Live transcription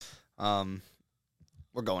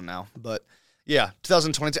We're going now, but yeah,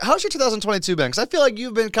 2022. How's your 2022 been? Because I feel like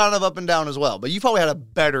you've been kind of up and down as well, but you probably had a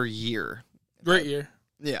better year. Great year.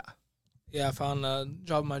 Yeah. Yeah, I found a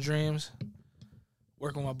job of my dreams,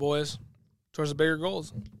 working with my boys towards the bigger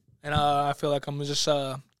goals. And I feel like I'm just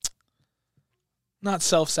not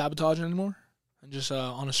self-sabotaging anymore. I'm just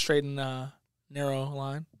on a straight and narrow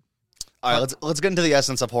line. All right, let's get into the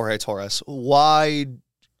essence of Jorge Torres. Why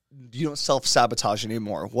you don't self-sabotage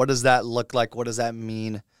anymore? What does that look like? What does that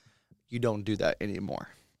mean? You don't do that anymore.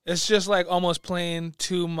 It's just like almost playing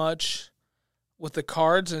too much with the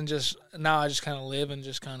cards, and just now I just kind of live and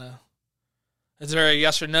just kind of, it's very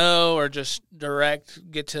yes or no or just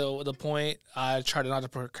direct, get to the point. I try to not to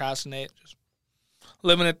procrastinate, just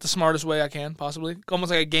living it the smartest way I can possibly.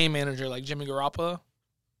 Almost like a game manager, like Jimmy Garoppolo.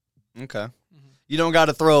 Okay. You don't got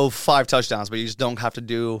to throw 5 touchdowns, but you just don't have to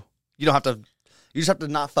do. You don't have to. You just have to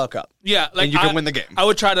not fuck up. Yeah, like and you can win the game. I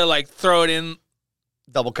would try to like throw it in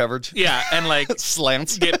double coverage. Yeah, and like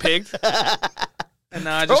slants get picked. And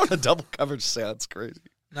now I throwing just a double coverage sounds crazy.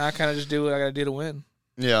 Now I kind of just do what I got to do to win.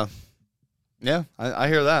 Yeah, I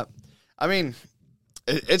hear that. I mean,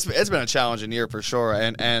 it's been a challenging year for sure,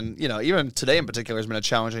 and you know, even today in particular has been a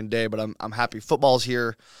challenging day. But I'm happy football's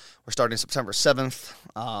here. We're starting September 7th,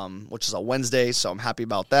 which is a Wednesday, so I'm happy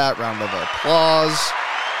about that. Round of applause.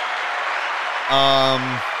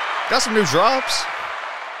 Got some new drops.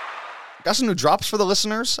 Got some new drops for the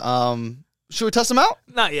listeners. Should we test them out?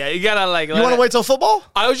 Not yet. You gotta like. You want to wait till football?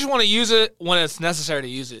 I just want to use it when it's necessary to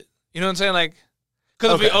use it. You know what I'm saying? Like,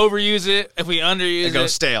 because if we overuse it, if we underuse it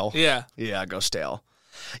goes stale. Yeah, it goes stale.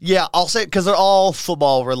 Yeah, I'll say because they're all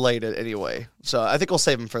football related anyway. So I think we'll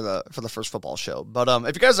save them for the first football show. But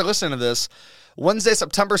if you guys are listening to this, Wednesday,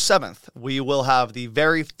 September 7th, we will have the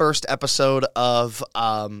very first episode of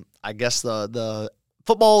I guess the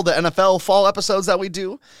football, the NFL fall episodes that we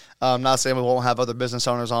do. Not saying we won't have other business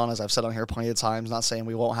owners on, as I've said on here plenty of times. Not saying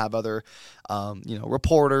we won't have other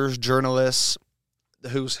reporters, journalists, the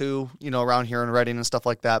who's who, around here in Reading and stuff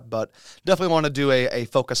like that. But definitely want to do a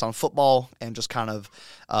focus on football and just kind of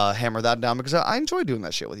hammer that down because I enjoy doing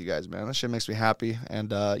that shit with you guys, man. That shit makes me happy.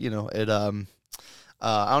 And, I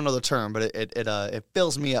don't know the term, but it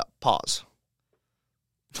fills me up. Pause.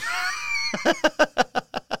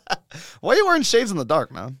 Why are you wearing shades in the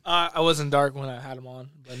dark, man? I wasn't dark when I had them on,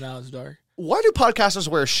 but now it's dark. Why do podcasters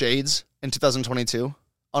wear shades in 2022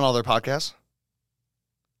 on all their podcasts?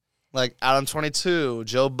 Like Adam 22,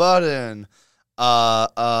 Joe Budden.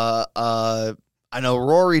 I know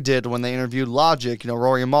Rory did when they interviewed Logic.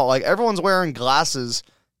 Rory and Malt. Like everyone's wearing glasses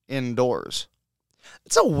indoors.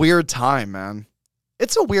 It's a weird time, man.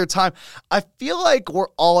 It's a weird time. I feel like we're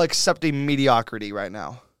all accepting mediocrity right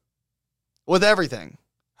now with everything.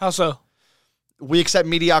 How so? We accept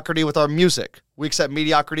mediocrity with our music. We accept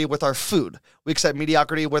mediocrity with our food. We accept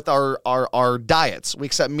mediocrity with our diets. We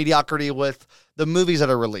accept mediocrity with the movies that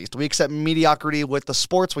are released. We accept mediocrity with the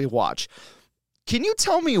sports we watch. Can you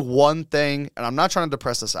tell me one thing, and I'm not trying to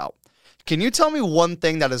depress this out, can you tell me one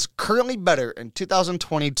thing that is currently better in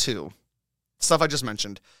 2022, stuff I just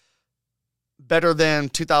mentioned, better than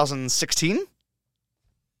 2016?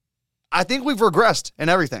 I think we've regressed in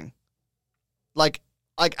everything. Like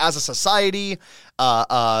as a society,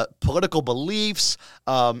 political beliefs,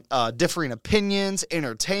 differing opinions,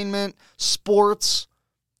 entertainment, sports.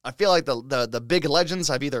 I feel like the big legends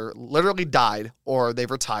have either literally died or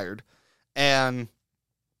they've retired. And,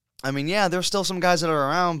 I mean, yeah, there's still some guys that are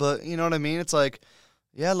around, but you know what I mean? It's like,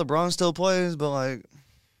 yeah, LeBron still plays, but like,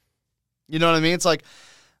 you know what I mean? It's like,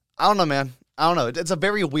 I don't know, man. I don't know. It's a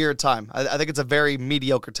very weird time. I think it's a very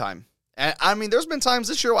mediocre time. And I mean, there's been times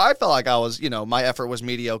this year where I felt like I was, my effort was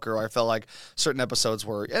mediocre, or I felt like certain episodes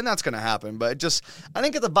were, and that's going to happen. But I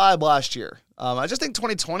didn't get the vibe last year. I just think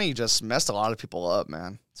 2020 just messed a lot of people up,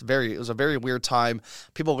 man. It was a very weird time.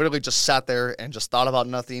 People literally just sat there and just thought about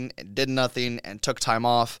nothing and did nothing and took time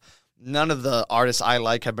off. None of the artists I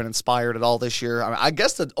like have been inspired at all this year. I mean, I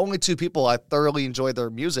guess the only two people I thoroughly enjoyed their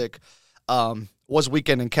music was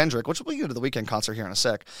Weeknd and Kendrick, which we'll get to the Weeknd concert here in a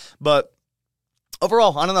sec. But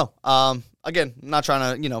overall, I don't know. Again, not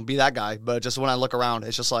trying to, be that guy, but just when I look around,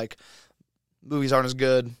 it's just like movies aren't as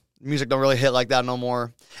good. Music don't really hit like that no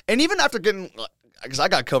more. And even after getting, because I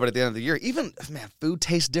got COVID at the end of the year, even, man, food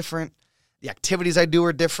tastes different. The activities I do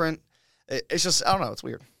are different. It's just, I don't know. It's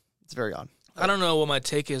weird. It's very odd. I don't know what my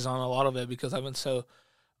take is on a lot of it because I've been so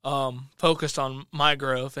focused on my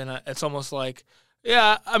growth. And it's almost like,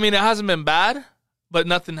 yeah, I mean, it hasn't been bad, but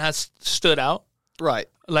nothing has stood out. Right.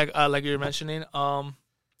 Like you're mentioning. I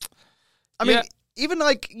mean, even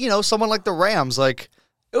like, someone like the Rams, like,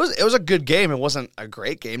 It was a good game. It wasn't a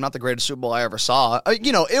great game. Not the greatest Super Bowl I ever saw.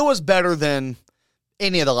 It was better than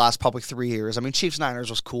any of the last probably 3 years. I mean, Chiefs-Niners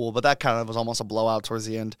was cool, but that kind of was almost a blowout towards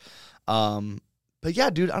the end. But yeah,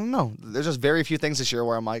 dude, I don't know. There's just very few things this year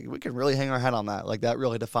where I'm like, we can really hang our head on that. Like, that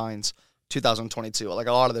really defines 2022. Like,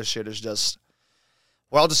 a lot of this shit is just,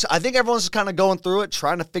 I think everyone's just kind of going through it,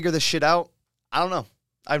 trying to figure this shit out. I don't know.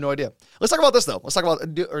 I have no idea. Let's talk about this, though.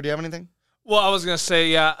 Do you have anything? Well, I was going to say,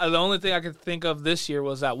 yeah, the only thing I could think of this year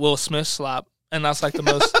was that Will Smith slap, and that's like the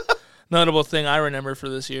most notable thing I remember for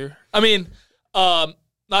this year. I mean, not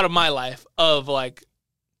of my life, of like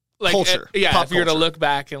culture. Pop if you were to look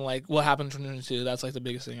back and like what happened in 2022, that's like the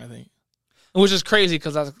biggest thing, I think. Which is crazy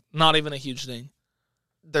because that's not even a huge thing.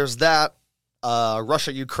 There's that.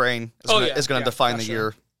 Russia-Ukraine is going to define the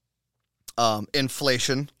year.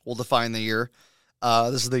 Inflation will define the year.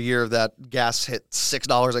 This is the year that gas hit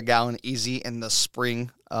 $6 a gallon easy in the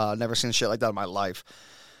spring. Never seen shit like that in my life.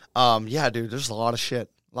 Yeah, dude, there's a lot of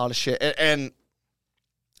shit. And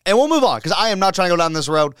we'll move on because I am not trying to go down this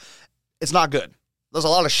road. It's not good. There's a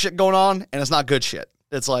lot of shit going on, and it's not good shit.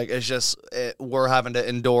 It's like, we're having to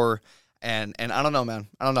endure, and I don't know, man.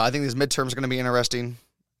 I don't know. I think these midterms are going to be interesting.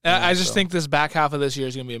 I just think this back half of this year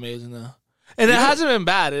is going to be amazing, though. And it hasn't been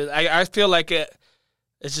bad. I feel like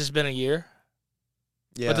it's just been a year.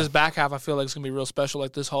 Yeah. But this back half, I feel like it's going to be real special,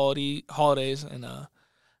 like this holidays and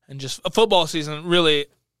just a football season really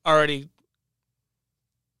already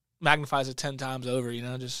magnifies it 10 times over,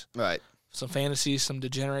 just right. Some fantasy, some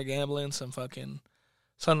degenerate gambling, something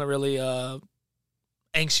that really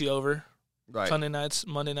angst you over. Right. Sunday nights,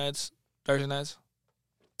 Monday nights, Thursday nights.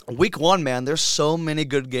 Week 1, man, there's so many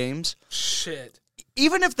good games. Shit.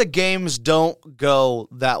 Even if the games don't go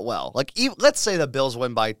that well, like let's say the Bills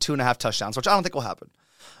win by 2.5 touchdowns, which I don't think will happen.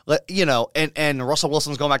 And Russell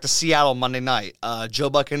Wilson's going back to Seattle Monday night. Joe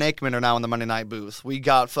Buck and Aikman are now in the Monday night booth. We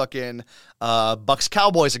got fucking Bucks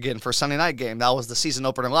Cowboys again for Sunday night game. That was the season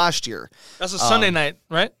opener last year. That's a Sunday night,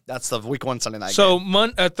 right? That's the week 1 Sunday night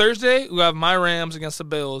game. So Thursday, we have my Rams against the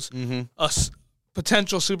Bills. Mm-hmm. A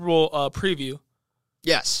potential Super Bowl preview.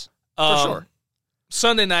 Yes, for sure.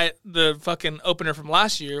 Sunday night, the fucking opener from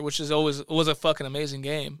last year, which was a fucking amazing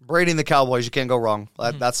game. Brady and the Cowboys, you can't go wrong.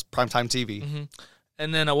 That's primetime TV. Mm-hmm.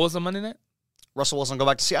 And then what was the Monday night? Russell Wilson go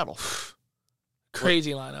back to Seattle.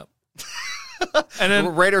 Crazy lineup. And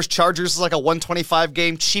then Raiders Chargers is like a 125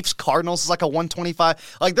 game. Chiefs Cardinals is like a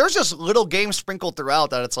 125. Like, there's just little games sprinkled throughout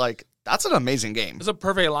that it's like, that's an amazing game. It's a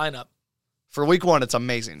perfect lineup. For week 1, it's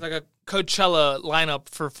amazing. It's like a Coachella lineup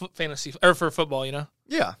for fantasy or for football,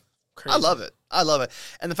 Yeah. Crazy. I love it.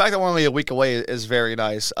 And the fact that we're only a week away is very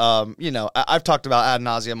nice. I've talked about ad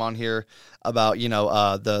nauseum on here about,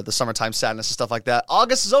 the summertime sadness and stuff like that.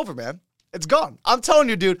 August is over, man. It's gone. I'm telling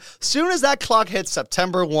you, dude, soon as that clock hits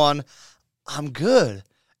September 1, I'm good.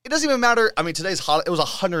 It doesn't even matter. I mean, today's hot. It was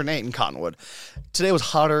 108 in Cottonwood. Today was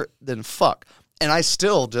hotter than fuck. And I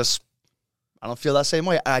still I don't feel that same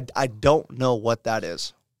way. I don't know what that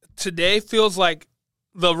is. Today feels like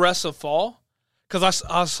the rest of fall. Because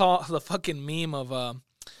I saw the fucking meme of,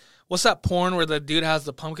 what's that porn where the dude has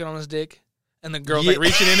the pumpkin on his dick and the girl's like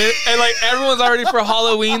reaching in it? And like everyone's already for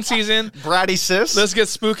Halloween season. Bratty sis. Let's get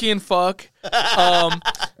spooky and fuck.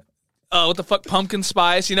 What the fuck? Pumpkin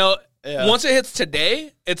spice. Once it hits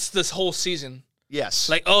today, it's this whole season. Yes.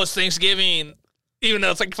 Like, it's Thanksgiving. Even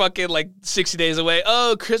though it's like fucking like 60 days away.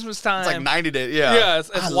 Oh, Christmas time. It's like 90 days. Yeah. Yeah,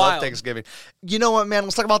 it's I wild. love Thanksgiving. You know what, man?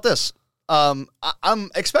 Let's talk about this. I'm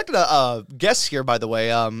expecting a guest here, by the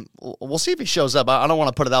way. We'll see if he shows up. I don't want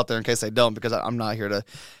to put it out there in case they don't because I'm not here to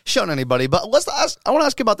show anybody. But I want to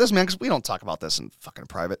ask you about this, man, because we don't talk about this in fucking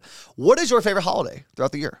private. What is your favorite holiday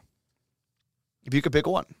throughout the year? If you could pick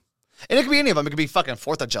one. And it could be any of them. It could be fucking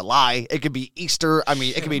 4th of July. It could be Easter. I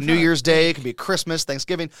mean, it could be New Year's Day. It could be Christmas,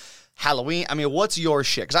 Thanksgiving, Halloween. I mean, what's your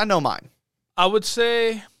shit? Because I know mine. I would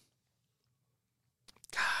say,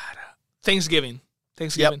 Thanksgiving.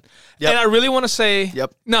 Yep. And I really want to say,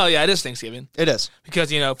 yep. No, yeah, it is Thanksgiving. It is. Because,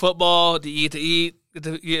 football, to eat, get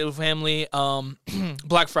to get with family.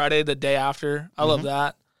 Black Friday, the day after. I love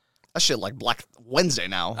that. That shit like Black Wednesday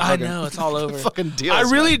now. I know, it's all over. Fucking deals, I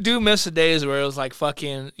really do miss the days where it was like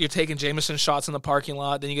fucking, you're taking Jameson shots in the parking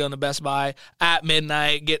lot, then you go into Best Buy at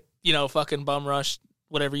midnight, get, fucking bum rush,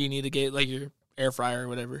 whatever you need to get, like your air fryer or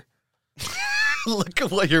whatever. Look at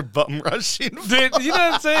what you're bum rushing for. Dude, you know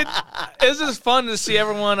what I'm saying? It's just fun to see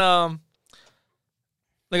everyone,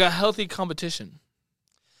 like a healthy competition.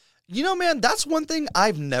 Man, that's one thing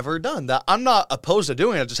I've never done. That I'm not opposed to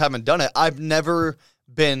doing it, I just haven't done it. I've never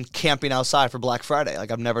been camping outside for Black Friday.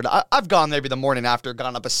 Like, I've never done. I've gone maybe the morning after,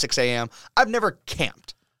 gone up at 6 a.m. I've never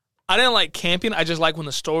camped. I didn't like camping. I just like when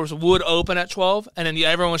the stores would open at 12, and then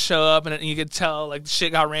everyone would show up, and you could tell like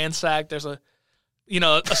shit got ransacked. There's a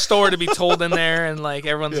store to be told in there, and like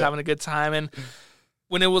everyone's having a good time. And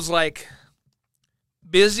when it was like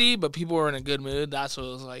busy, but people were in a good mood, that's what it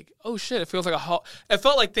was like. Oh shit! It feels like it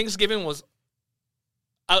felt like Thanksgiving was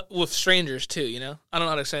out with strangers too. You know, I don't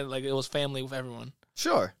know how to say it. Like it was family with everyone.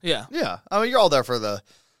 Sure. Yeah. Yeah. I mean, you're all there for the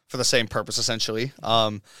same purpose, essentially.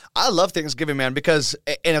 I love Thanksgiving, man, because,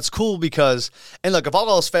 and it's cool because, and look, if all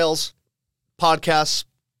else fails, podcasts,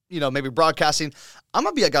 maybe broadcasting, I'm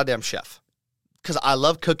going to be a goddamn chef because I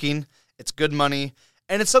love cooking. It's good money.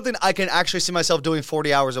 And it's something I can actually see myself doing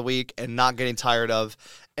 40 hours a week and not getting tired of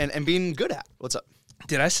and being good at. What's up?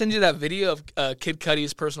 Did I send you that video of Kid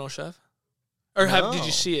Cudi's personal chef? Or did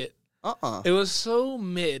you see it? It was so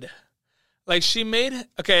mid. Like, she made,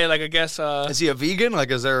 okay, like, I guess, is he a vegan? Like,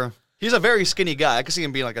 he's a very skinny guy. I could see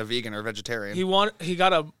him being, like, a vegan or a vegetarian.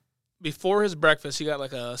 Before his breakfast, he got,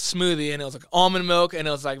 like, a smoothie, and it was, like, almond milk, and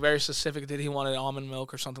it was, like, very specific that he wanted almond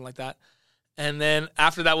milk or something like that. And then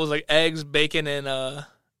after that was, like, eggs, bacon, and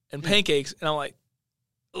pancakes. And I'm like,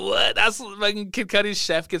 what? That's, like, Kid Cudi's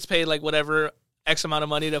chef gets paid, like, whatever X amount of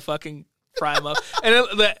money to fucking fry him up. And,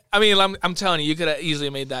 I'm telling you could have easily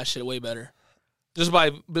made that shit way better. Just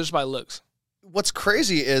by looks. What's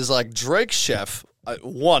crazy is, like, Drake's chef,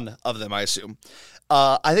 one of them, I assume,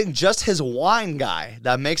 I think just his wine guy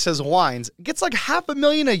that makes his wines gets, like,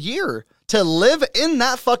 $500,000 a year to live in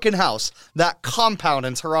that fucking house, that compound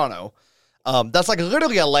in Toronto. That's, like,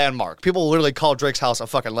 literally a landmark. People literally call Drake's house a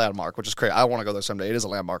fucking landmark, which is crazy. I want to go there someday. It is a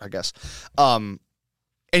landmark, I guess. And,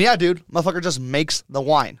 yeah, dude, motherfucker just makes the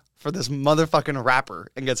wine for this motherfucking rapper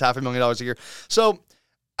and gets $500,000 a year. So,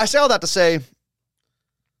 I say all that to say...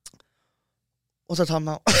 What's I talking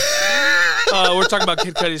about? We're talking about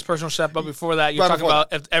Kid Cudi's personal chef, but before that, you're talking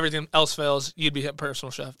about if everything else fails, you'd be a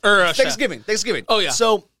personal chef. Or a Thanksgiving. Oh, yeah.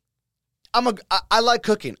 So, I like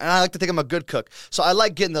cooking, and I like to think I'm a good cook. So, I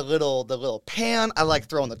like getting the little pan. I like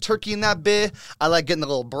throwing the turkey in that bit. I like getting the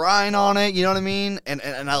little brine on it, you know what I mean? And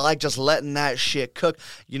I like just letting that shit cook.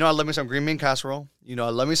 I love me some green bean casserole. I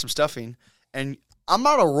love me some stuffing. And I'm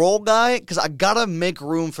not a roll guy because I gotta make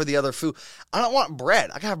room for the other food. I don't want bread.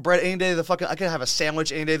 I can have bread any day of the I can have a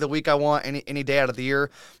sandwich any day of the week I want, any day out of the year.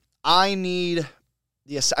 I need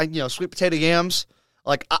sweet potato yams.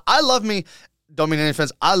 Like I love me. Don't mean any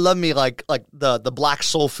offense. I love me like the black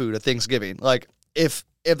soul food of Thanksgiving. Like if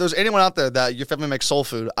there's anyone out there that your family makes soul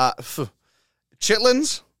food,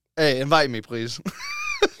 chitlins. Hey, invite me, please.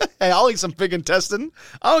 Hey, I'll eat some pig intestine.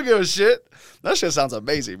 I don't give a shit. That shit sounds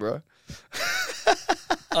amazing, bro.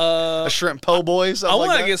 A shrimp po' boy. I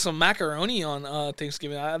want to get some macaroni on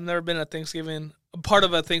Thanksgiving. I've never been a part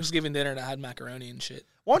of a Thanksgiving dinner that had macaroni and shit.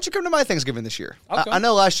 Why don't you come to my Thanksgiving this year? Okay. I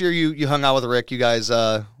know last year you hung out with Rick. You guys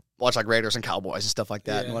watched like Raiders and Cowboys and stuff like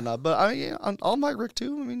that and whatnot. But I'll invite Rick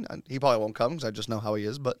too. I mean, he probably won't come because I just know how he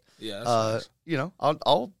is. But yeah, that's nice.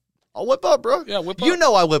 I'll whip up, bro. Yeah, whip up.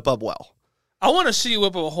 I whip up well. I want to see you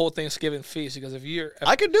whip up a whole Thanksgiving feast because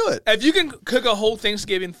I can do it. If you can cook a whole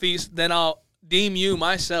Thanksgiving feast, then I'll deem you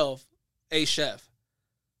myself a chef.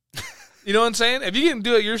 You know what I'm saying? If you can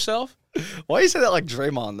do it yourself. Why you say that like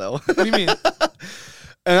Draymond though? What do you mean?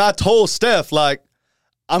 And I told Steph, like,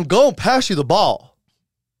 I'm going to pass you the ball.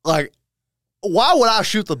 Like, why would I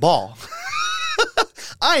shoot the ball?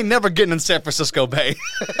 I ain't never getting in San Francisco Bay.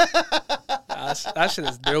 That shit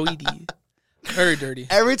is dirty. Very dirty.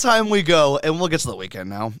 Every time we go, and we'll get to the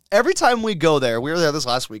weekend now. Every time we go there, we were there this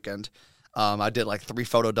last weekend. I did like 3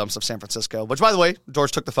 photo dumps of San Francisco, which, by the way,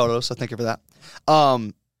 George took the photos, so thank you for that.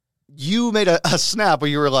 You made a snap where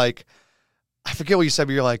you were like, I forget what you said,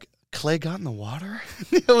 but you're like, Clay got in the water?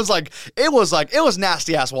 it was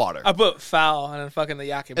nasty ass water. I put foul and then fucking the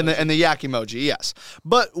yak emoji. And the yak emoji, yes.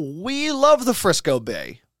 But we love the Frisco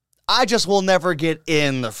Bay. I just will never get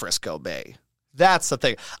in the Frisco Bay. That's the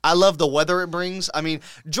thing. I love the weather it brings. I mean,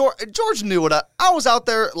 George knew what I was out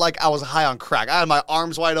there like I was high on crack. I had my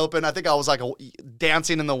arms wide open. I think I was like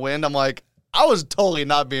dancing in the wind. I'm like, I was totally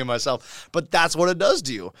not being myself. But that's what it does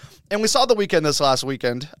to you. And we saw the weekend this last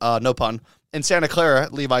weekend, no pun, in Santa Clara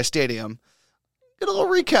at Levi Stadium. Get a little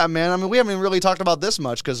recap, man. I mean, we haven't really talked about this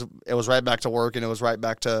much because it was right back to work and it was right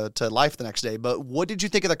back to life the next day. But what did you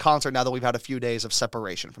think of the concert now that we've had a few days of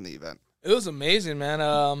separation from the event? It was amazing,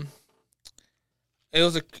 man. It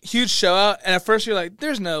was a huge show out, and at first you're like,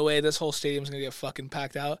 there's no way this whole stadium's going to get fucking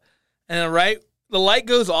packed out. And then, the light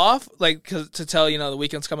goes off, like, to tell, the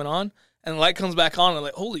weekend's coming on, and the light comes back on, and I'm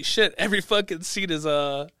like, holy shit, every fucking seat is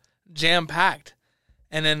jam-packed.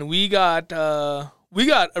 And then we got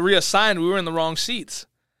reassigned. We were in the wrong seats.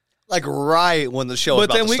 Like right when the show was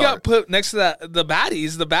But about then to we start. got put next to the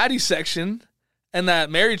baddies section, and that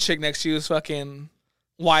married chick next to you was fucking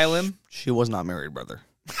whiling. She was not married, brother.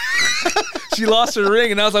 She lost her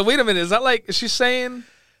ring, and I was like, wait a minute, is that like, is she saying?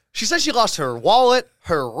 She said she lost her wallet,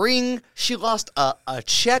 her ring. She lost a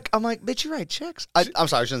check. I'm like, bitch, you write checks? I'm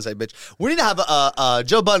sorry, I shouldn't say bitch. We need to have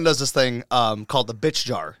Joe Budden does this thing called the bitch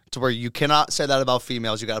jar, to where you cannot say that about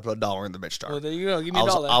females. You got to put $1 in the bitch jar. Well, there you go. Give me I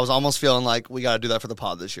 $1. was almost feeling like we got to do that for the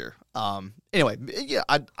pod this year. Anyway, yeah,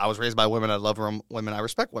 I was raised by women. I love women. I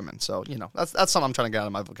respect women. So, that's something I'm trying to get out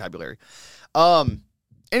of my vocabulary.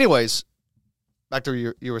 Anyways, back to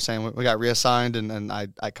what you were saying. We got reassigned, and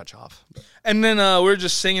I cut you off. And then we were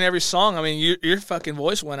just singing every song. I mean, your fucking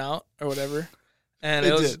voice went out or whatever, and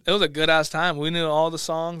it was a good ass time. We knew all the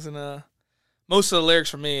songs and most of the lyrics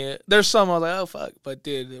for me. There's some I was like, oh fuck, but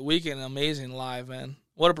dude, the Weeknd, amazing live, man.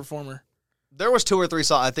 What a performer. There was 2 or 3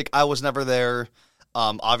 songs. I think I was never there.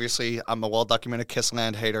 Obviously, I'm a well-documented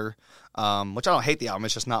Kissland hater, which I don't hate the album.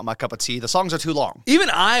 It's just not my cup of tea. The songs are too long. Even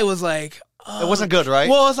I was like, it wasn't good, right?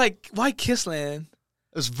 Well, I was like, why Kissland?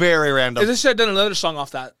 It was very random. They should have done another song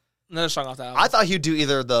off that album. I thought he'd do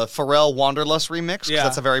either the Pharrell Wanderlust remix, because Yeah.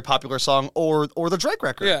 that's a very popular song, or the Drake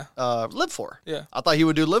record, Yeah. Live For. Yeah. I thought he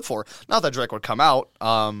would do Live For. Not that Drake would come out,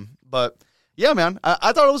 but yeah, man,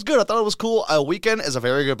 I thought it was good. I thought it was cool. Weeknd is a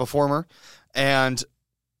very good performer, and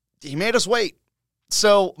he made us wait.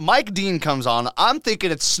 So Mike Dean comes on. I'm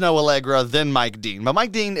thinking it's Snow Allegra, then Mike Dean. But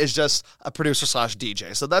Mike Dean is just a producer /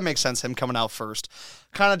 DJ. So that makes sense, him coming out first.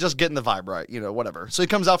 Kind of just getting the vibe right, whatever. So he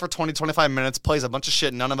comes out for 20, 25 minutes, plays a bunch of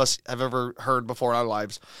shit none of us have ever heard before in our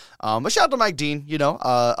lives. But shout out to Mike Dean,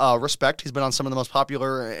 respect. He's been on some of the most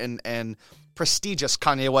popular and prestigious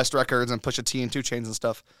Kanye West records and Pusha T and 2 Chainz and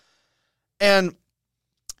stuff. And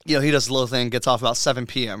he does a little thing, gets off about 7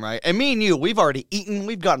 p.m., right? And me and you, we've already eaten.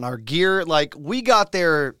 We've gotten our gear. Like, we got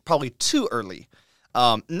there probably too early.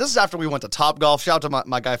 And this is after we went to Topgolf. Shout out to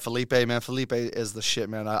my guy, Felipe, man. Felipe is the shit,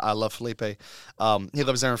 man. I love Felipe. He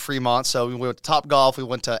lives there in Fremont. So we went to Topgolf. We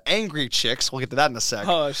went to Angry Chicks. We'll get to that in a sec.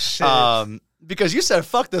 Oh, shit. Because you said,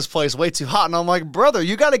 fuck this place, way too hot. And I'm like, brother,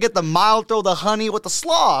 you got to get the mild, throw the honey with the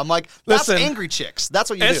slaw. I'm like, that's Listen, Angry Chicks.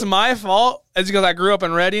 That's what you do. It's my fault. It's because I grew up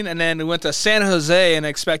in Redding, and then we went to San Jose and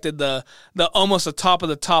expected the almost the top of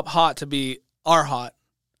the top hot to be our hot.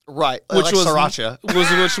 Right. Which like was sriracha.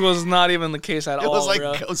 Which was not even the case at all. It was like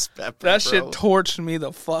bro. ghost pepper, That bro. shit torched me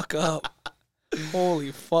the fuck up.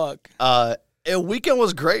 Holy fuck. Weekend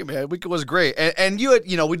was great, man. Weekend was great. And you had,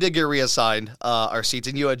 we did get reassigned our seats,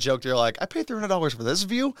 and you had joked, you're like, I paid $300 for this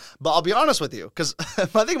view, but I'll be honest with you, because I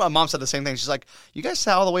think my mom said the same thing. She's like, you guys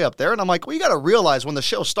sat all the way up there? And I'm like, well, you got to realize when the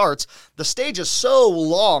show starts, the stage is so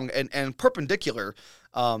long and perpendicular.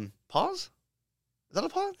 Pause? Is that a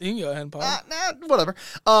pause? You can go ahead and pause. Whatever.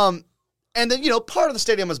 And then, part of the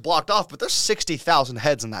stadium is blocked off, but there's 60,000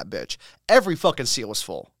 heads in that bitch. Every fucking seat was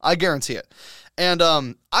full. I guarantee it. And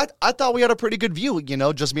I thought we had a pretty good view,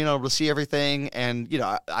 just being able to see everything. And,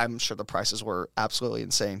 I'm sure the prices were absolutely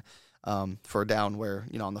insane for down where,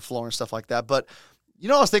 on the floor and stuff like that. But, I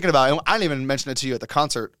was thinking about, and I didn't even mention it to you at the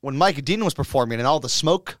concert, when Mike Dean was performing and all the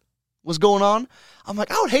smoke was going on, I'm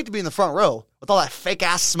like, I would hate to be in the front row with all that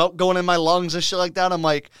fake-ass smoke going in my lungs and shit like that. I'm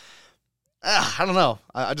like, I don't know.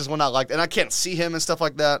 I just would not like that. And I can't see him and stuff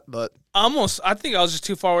like that, but... I think I was just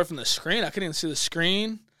too far away from the screen. I couldn't even see the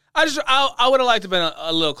screen. I would have liked to have been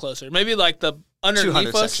a little closer. Maybe like the underneath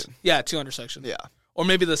 200 us. section. Yeah, 200 section. Yeah. Or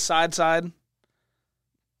maybe the side. I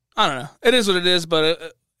don't know. It is what it is,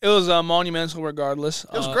 but it was monumental regardless.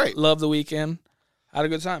 It was great. Loved the weekend. Had a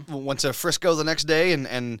good time. Went to Frisco the next day,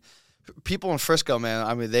 and people in Frisco, man,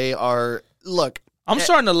 I mean, they are... Look... I'm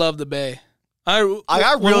starting to love the Bay. I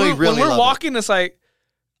really when we're love walking, it's like...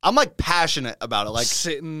 I'm like passionate about it. Like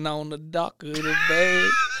sitting on the dock of the bay.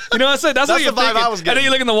 You know what I'm saying? That's what you're the vibe thinking. I was And getting. then you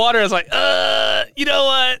look in the water, it's like, you know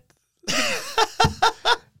what?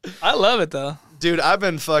 I love it though. Dude, I've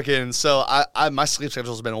been fucking, so my sleep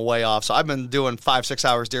schedule's been way off. So I've been doing 5-6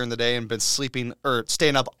 hours during the day and been sleeping or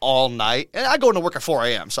staying up all night. And I go into work at 4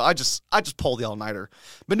 a.m. So I just pull the all-nighter.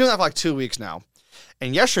 Been doing that for like 2 weeks now.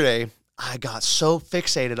 And yesterday, I got so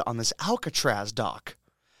fixated on this Alcatraz dock.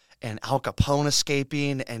 And Al Capone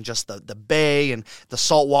escaping, and just the bay and the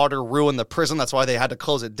salt water ruined the prison. That's why they had to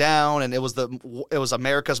close it down. And it was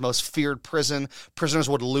America's most feared prison. Prisoners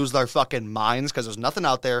would lose their fucking minds because there's nothing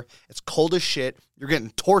out there. It's cold as shit. You're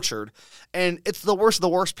getting tortured, and it's the worst of the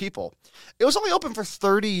worst people. It was only open for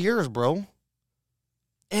 30 years, bro.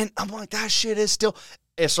 And I'm like, that shit is still.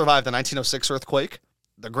 It survived the 1906 earthquake.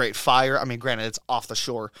 The Great Fire. I mean, granted, it's off the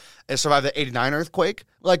shore. It survived the 89 earthquake.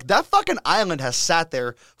 Like, that fucking island has sat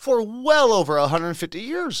there for well over 150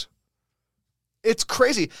 years. It's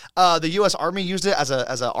crazy. The U.S. Army used it as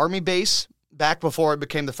a army base back before it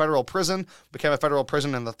became the federal prison. Became a federal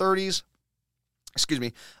prison in the 30s. Excuse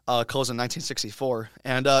me. Closed in 1964.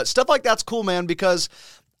 And stuff like that's cool, man, because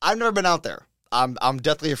I've never been out there. I'm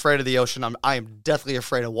deathly afraid of the ocean. I am deathly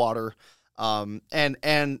afraid of water.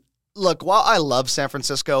 And look, while I love San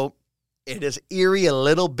Francisco, it is eerie a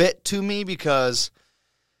little bit to me because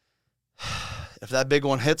if that big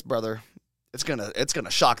one hits, brother, it's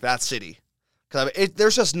gonna shock that city. Because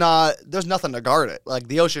there's nothing to guard it. Like,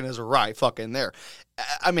 the ocean is right fucking there.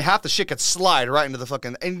 I mean, half the shit could slide right into the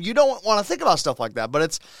fucking, and you don't want to think about stuff like that,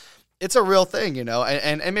 but it's a real thing, you know,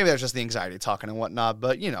 and maybe that's just the anxiety talking and whatnot,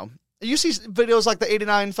 but, you know, you see videos like the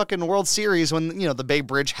 89 fucking World Series when, you know, the Bay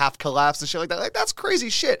Bridge half collapsed and shit like that. Like, that's crazy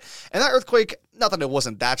shit. And that earthquake, not that it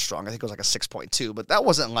wasn't that strong. I think it was like a 6.2, but that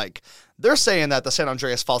wasn't like, they're saying that the San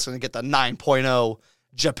Andreas Fault's going to get the 9.0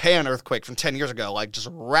 Japan earthquake from 10 years ago, like just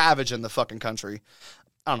ravaging the fucking country.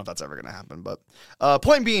 I don't know if that's ever going to happen, but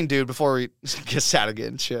point being, dude, before we get sad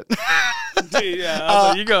again, shit. Dude,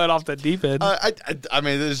 yeah, you're going off the deep end. I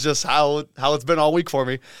mean, it's just how it's been all week for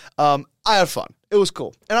me. I had fun. It was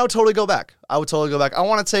cool. And I would totally go back. I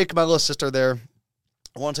want to take my little sister there.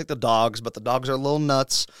 I want to take the dogs, but the dogs are a little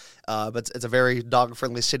nuts. But it's a very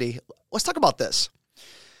dog-friendly city. Let's talk about this.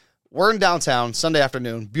 We're in downtown, Sunday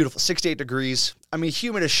afternoon, beautiful, 68 degrees. I mean,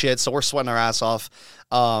 humid as shit, so we're sweating our ass off.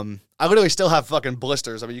 I literally still have fucking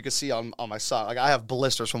blisters. I mean, you can see on my sock. Like, I have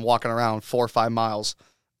blisters from walking around 4 or 5 miles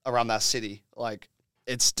around that city. Like,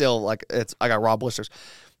 it's still, like, I got raw blisters.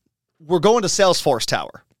 We're going to Salesforce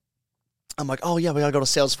Tower. I'm like, oh, yeah, we got to go to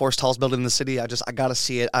Salesforce, tallest building in the city. I got to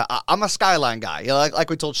see it. I'm a skyline guy. You know, like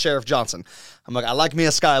we told Sheriff Johnson. I'm like, I like me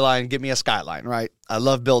a skyline. Give me a skyline, right? I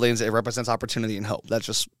love buildings. It represents opportunity and hope. That's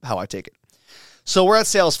just how I take it. So we're at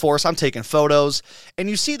Salesforce. I'm taking photos. And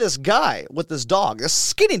you see this guy with this dog, this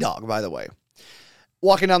skinny dog, by the way,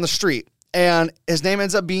 walking down the street. And his name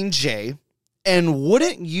ends up being Jay. And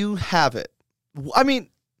wouldn't you have it? I mean,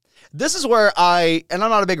 this is where and I'm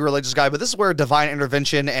not a big religious guy, but this is where divine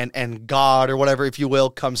intervention and God or whatever, if you will,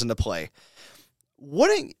 comes into play.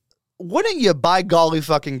 Wouldn't you, by golly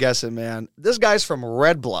fucking guess it, man? This guy's from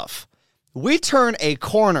Red Bluff. We turn a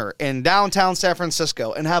corner in downtown San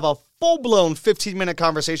Francisco and have a full-blown 15-minute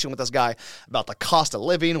conversation with this guy about the cost of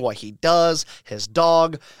living, what he does, his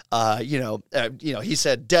dog. He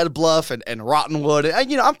said Dead Bluff and Rottenwood. And,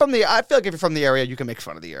 I feel like if you're from the area, you can make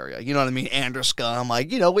fun of the area. You know what I mean? Anderscum. Like,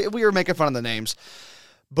 we were making fun of the names.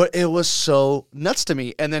 But it was so nuts to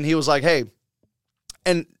me. And then he was like, hey,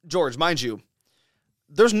 and George, mind you,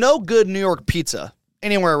 there's no good New York pizza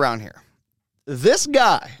anywhere around here. This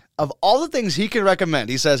guy, of all the things he can recommend,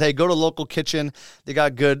 he says, hey, go to local kitchen. They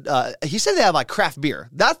got good, he said they have like craft beer.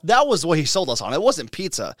 That was what he sold us on. It wasn't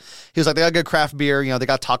pizza. He was like, they got good craft beer. They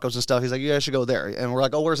got tacos and stuff. He's like, you guys should go there. And we're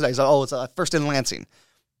like, oh, where's that? He's like, oh, it's First in Lansing.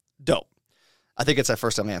 Dope. I think it's at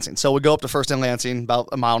First in Lansing. So we go up to First in Lansing, about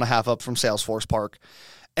a mile and a half up from Salesforce Park.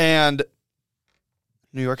 And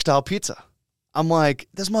New York style pizza. I'm like,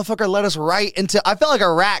 this motherfucker led us right into, I felt like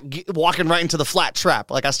a rat walking right into the flat trap.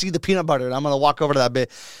 Like, I see the peanut butter and I'm going to walk over to that bit.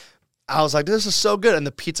 I was like, this is so good. And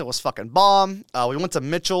the pizza was fucking bomb. We went to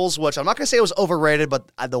Mitchell's, which I'm not going to say it was overrated, but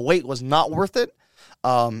the wait was not worth it.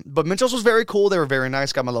 But Mitchell's was very cool. They were very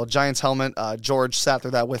nice. Got my little Giants helmet. George sat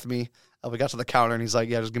through that with me. We got to the counter and he's like,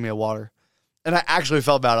 yeah, just give me a water. And I actually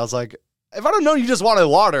felt bad. I was like, if I'd have known you just wanted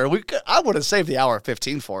water, I would have saved the hour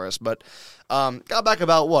 15 for us. But got back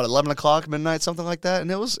about, 11 o'clock, midnight, something like that.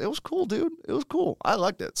 And it was cool, dude. It was cool. I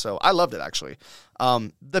liked it. So I loved it, actually.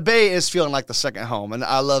 The Bay is feeling like the second home. And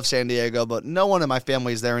I love San Diego, but no one in my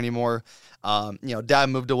family is there anymore. Dad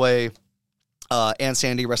moved away. Aunt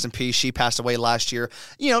Sandy, rest in peace. She passed away last year.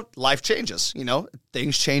 Life changes.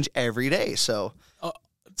 Things change every day. So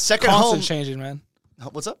second home. Constant changing, man.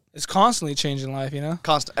 What's up? It's constantly changing life,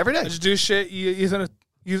 Constant. Every day. I just do shit.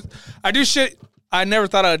 I do shit I never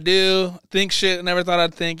thought I'd do. Think shit I never thought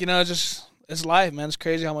I'd think. It's life, man. It's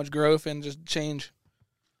crazy how much growth and just change.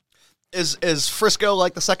 Is Frisco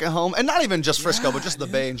like the second home? And not even just Frisco, but just the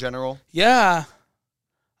Bay in general? Yeah.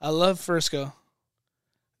 I love Frisco.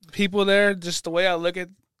 People there, just the way I look at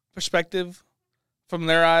perspective from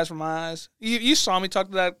their eyes, from my eyes. You saw me talk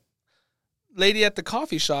to that lady at the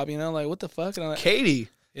coffee shop, like, what the fuck? And Katie.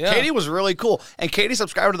 Yeah. Katie was really cool. And Katie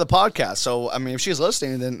subscribed to the podcast. So, I mean, if she's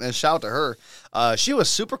listening, then shout out to her. She was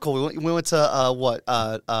super cool. We went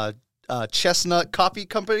to, Chestnut Coffee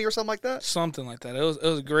Company or something like that? Something like that. It was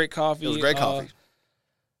a great coffee. It was great coffee.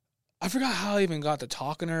 I forgot how I even got to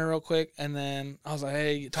talking to her real quick. And then I was like,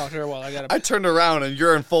 hey, talk to her while I got to... I turned around and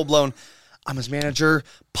you're in full-blown... I'm his manager.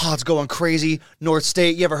 Pod's going crazy. North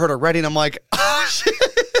State. You ever heard of Reading? I'm like, oh, shit.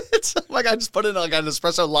 Like I just put in like an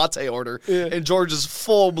espresso latte order, Yeah. and George is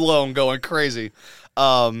full blown going crazy.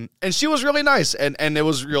 And she was really nice, and it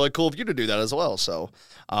was really cool of you to do that as well. So,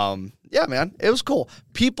 yeah, man, it was cool.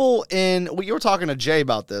 People you were talking to Jay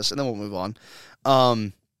about this, and then we'll move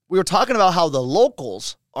on. We were talking about how the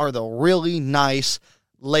locals are the really nice,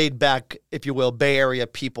 laid back, if you will, Bay Area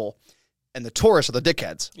people, and the tourists are the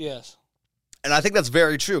dickheads. Yes. And I think that's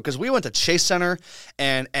very true because we went to Chase Center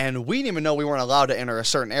and we didn't even know we weren't allowed to enter a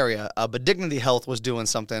certain area. But Dignity Health was doing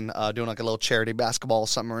something, doing like a little charity basketball,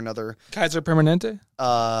 something or another. Kaiser Permanente?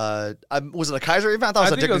 Was it a Kaiser event? I thought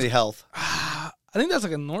it was a Dignity Health. I think that's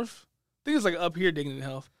like a North. I think it's like up here, Dignity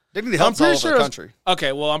Health. Dignity Health's all over the country.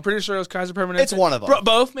 Okay, well, I'm pretty sure it was Kaiser Permanente. It's one of them.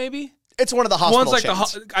 Both, maybe? It's one of the hospital One's like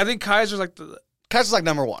chains. I think Kaiser's like Kaiser's like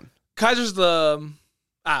number one. Kaiser's the...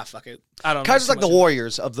 fuck it. I don't know. Kaiser's like the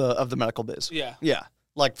Warriors of the medical biz. Yeah. Yeah.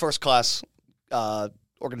 Like first class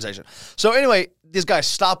organization. So anyway, these guys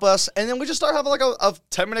stop us, and then we just start having like a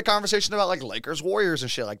 10-minute conversation about like Lakers, Warriors,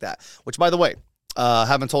 and shit like that. Which, by the way,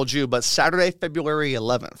 haven't told you, but Saturday, February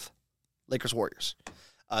 11th, Lakers, Warriors.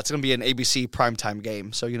 It's going to be an ABC primetime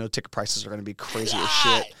game, so ticket prices are going to be crazy as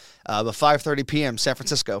shit. But 5:30 p.m. San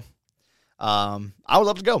Francisco. I would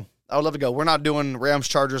love to go. We're not doing Rams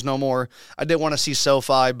Chargers no more. I did want to see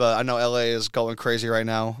SoFi, but I know LA is going crazy right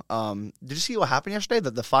now. Did you see what happened yesterday?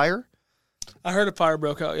 The fire? I heard a fire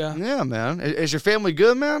broke out, yeah. Yeah, man. Is your family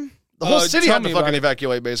good, man? The whole city had to fucking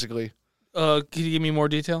evacuate, basically. Can you give me more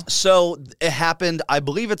detail? So it happened, I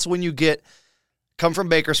believe it's when you come from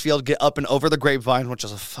Bakersfield, get up and over the Grapevine, which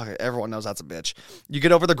is everyone knows that's a bitch. You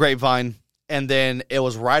get over the Grapevine, and then it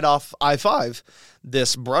was right off I-5.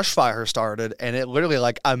 This brush fire started, and it literally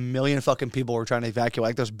like a million fucking people were trying to evacuate.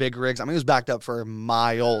 Like those big rigs. I mean, it was backed up for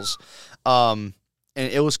miles. And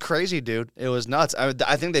it was crazy, dude. It was nuts.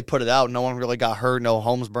 I think they put it out. No one really got hurt. No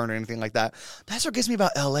homes burned or anything like that. That's what gets me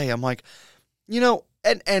about LA. I'm like,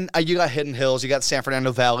 and you got Hidden Hills. You got San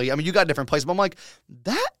Fernando Valley. I mean, you got different places. But I'm like,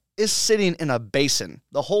 that is sitting in a basin.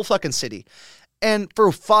 The whole fucking city. And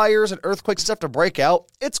for fires and earthquakes and stuff to break out,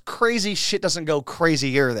 it's crazy shit doesn't go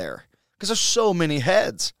crazier there. Because there's so many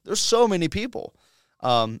heads. There's so many people.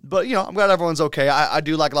 But, I'm glad everyone's okay. I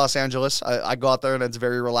do like Los Angeles. I go out there, and it's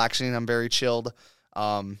very relaxing. I'm very chilled.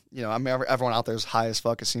 Everyone out there is high as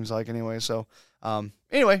fuck, it seems like, anyway. So,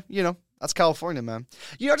 that's California, man.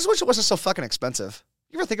 I just wish it wasn't so fucking expensive.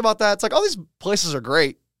 You ever think about that? It's like, all these places are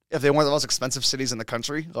great if they weren't the most expensive cities in the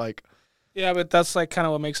country. Like, yeah, but that's like kind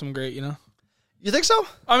of what makes them great, You think so?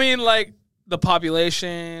 I mean, like, the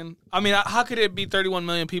population. I mean, how could it be 31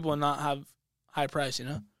 million people and not have high price,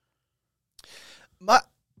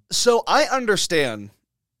 So I understand.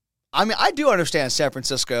 I mean, I do understand San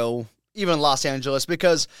Francisco, even Los Angeles,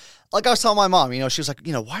 because, like I was telling my mom, she was like,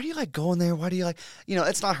 why do you like going there? Why do you like,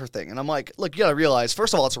 it's not her thing. And I'm like, look, you got to realize,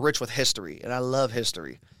 first of all, it's rich with history, and I love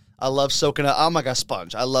history. I love soaking up. I'm like a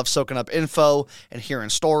sponge. I love soaking up info and hearing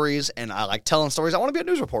stories, and I like telling stories. I want to be a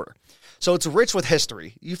news reporter. So it's rich with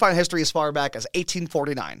history. You find history as far back as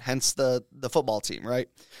 1849, hence the football team, right?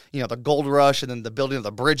 The gold rush, and then the building of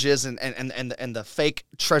the bridges and the fake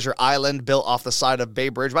Treasure Island built off the side of Bay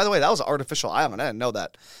Bridge. By the way, that was an artificial island. I didn't know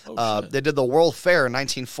that. They did the World Fair in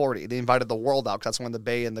 1940. They invited the world out because that's when the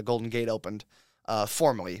Bay and the Golden Gate opened.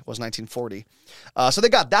 Formally was 1940. So they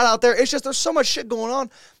got that out there. It's just there's so much shit going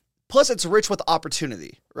on. Plus, it's rich with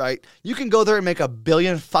opportunity, right? You can go there and make $1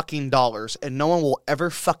 billion fucking dollars, and no one will ever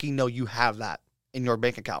fucking know you have that in your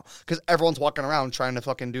bank account because everyone's walking around trying to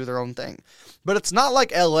fucking do their own thing. But it's not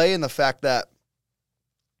like LA in the fact that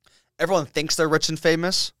everyone thinks they're rich and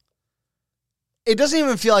famous. It doesn't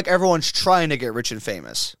even feel like everyone's trying to get rich and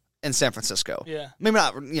famous in San Francisco. Yeah. Maybe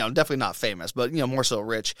not, definitely not famous, but, more so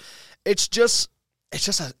rich. It's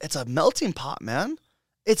a melting pot, man.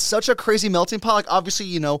 It's such a crazy melting pot. Like,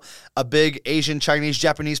 obviously, a big Asian, Chinese,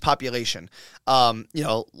 Japanese population.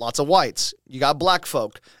 Lots of whites. You got black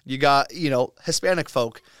folk. You got, Hispanic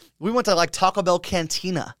folk. We went to, like, Taco Bell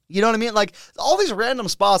Cantina. You know what I mean? Like, all these random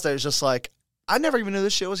spots that it's just like, I never even knew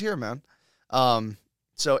this shit was here, man. San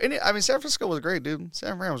Francisco was great, dude.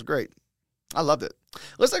 San Fran was great. I loved it.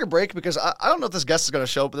 Let's take a break because I don't know if this guest is going to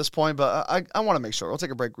show up at this point, but I want to make sure. We'll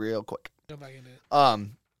take a break real quick. Go back into it.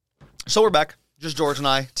 So we're back. Just George and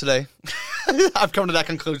I today. I've come to that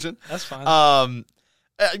conclusion. That's fine.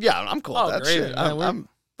 Yeah, I'm cool with that great, shit. man.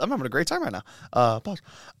 I'm having a great time right now.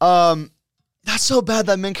 Pause. That's so bad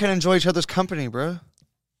that men can't enjoy each other's company, bro.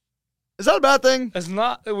 Is that a bad thing? It's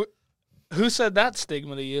not. Who said that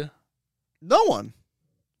stigma to you? No one.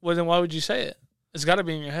 Well, then why would you say it? It's got to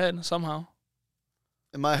be in your head somehow.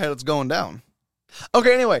 In my head, it's going down.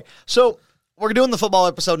 Okay, anyway. So we're doing the football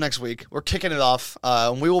episode next week. We're kicking it off.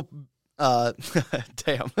 And we will...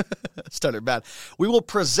 Damn, stuttered bad. We will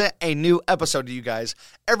present a new episode to you guys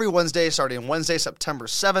every Wednesday, starting Wednesday, September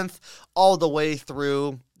 7th, all the way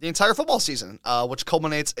through the entire football season, which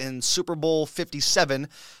culminates in Super Bowl 57,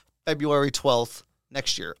 February 12th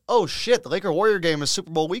next year. Oh, shit, the Laker-Warrior game is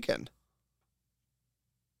Super Bowl weekend.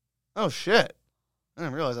 Oh, shit. I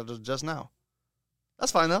didn't realize that just now.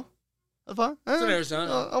 That's fine, though. That's fine. It's in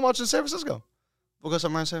Arizona. I'm watching San Francisco. We'll go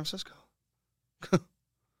somewhere in San Francisco.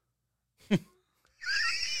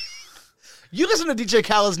 You listen to DJ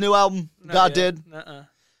Khaled's new album, Not God yet. Did? Uh-uh.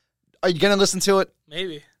 Are you going to listen to it?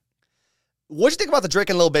 Maybe. What'd you think about the Drake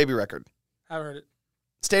and Lil Baby record? I heard it.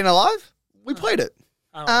 Staying Alive? We played it.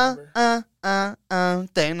 I don't remember.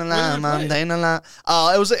 Staying Alive, When did it play? staying alive.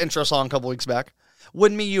 It was an intro song a couple weeks back.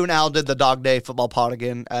 When me, you, and Al did the Dog Day football pod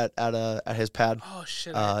again at his pad. Oh,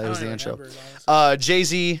 shit. It I was don't the even intro. remember it, honestly.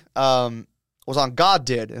 Jay-Z was on God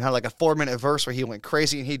Did and had like a 4-minute verse where he went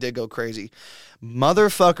crazy, and he did go crazy.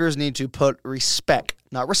 Motherfuckers need to put respect,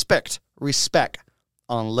 not respect, respect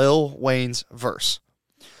on Lil Wayne's verse.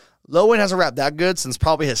 Lil Wayne hasn't rapped that good since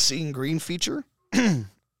probably his Seeing Green feature. And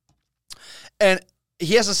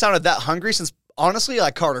he hasn't sounded that hungry since, honestly,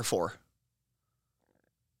 like Carter 4.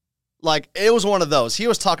 Like, it was one of those. He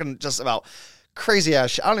was talking just about crazy-ass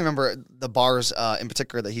shit. I don't even remember the bars in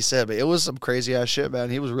particular that he said, but it was some crazy-ass shit, man.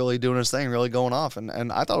 He was really doing his thing, really going off, and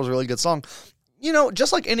I thought it was a really good song. You know,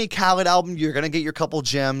 just like any Khaled album, you're going to get your couple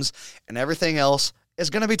gems, and everything else is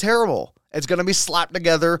going to be terrible. It's going to be slapped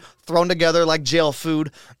together, thrown together like jail food.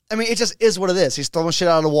 I mean, it just is what it is. He's throwing shit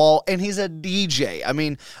out of the wall, and he's a DJ. I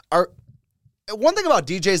mean, one thing about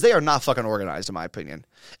DJs, they are not fucking organized, in my opinion.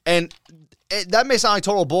 And that may sound like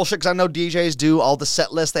total bullshit, because I know DJs do all the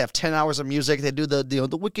set lists. They have 10 hours of music. They do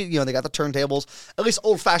the wicked, they got the turntables, at least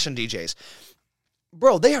old-fashioned DJs.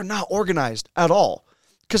 Bro, they are not organized at all.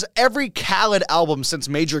 Because every Khaled album since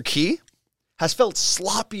Major Key has felt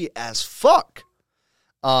sloppy as fuck.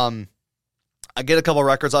 I get a couple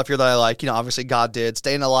records off here that I like. Obviously God Did.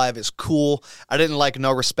 Staying Alive is cool. I didn't like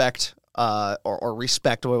No Respect or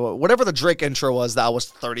Respect. Whatever the Drake intro was, that was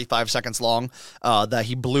 35 seconds long, that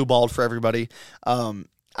he blue-balled for everybody.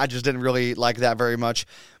 I just didn't really like that very much.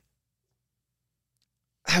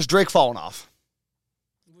 Has Drake fallen off?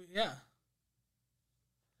 Yeah.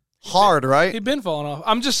 Hard, right? He's been falling off.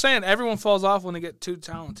 I'm just saying, everyone falls off when they get too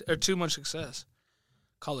talented or too much success.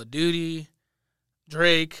 Call of Duty,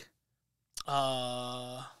 Drake,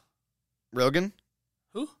 Rogan?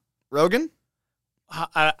 who? Rogan?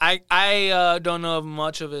 I don't know of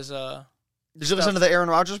much of his. Did you listen to the Aaron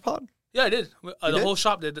Rodgers pod? Yeah, I did. The did? whole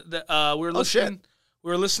shop did. We were listening.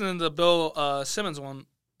 We were listening to the Bill Simmons one.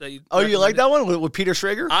 That you like that one with Peter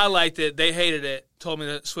Schrager? I liked it. They hated it. Told me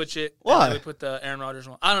to switch it. Why? And we put the Aaron Rodgers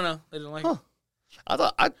one. I don't know. They didn't like it. I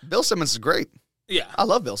thought Bill Simmons is great. Yeah. I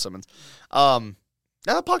love Bill Simmons. That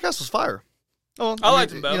podcast was fire. Oh, I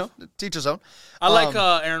liked them both. Teach his own. I like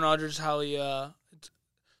Aaron Rodgers, how he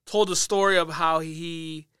told the story of how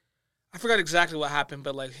he I forgot exactly what happened,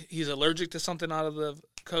 but like he's allergic to something out of the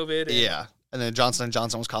COVID. And then Johnson &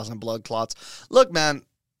 Johnson was causing blood clots. Look, man.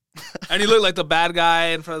 And he looked like the bad guy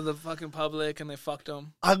in front of the fucking public, and they fucked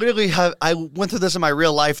him. I went through this in my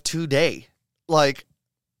real life today. Like,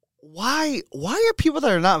 why are people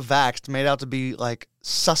that are not vaxxed made out to be like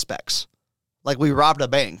suspects? Like we robbed a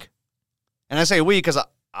bank. And I say we because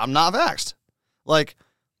I'm not vaxxed. Like,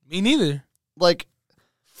 Me neither. Like,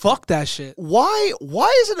 Fuck that shit. why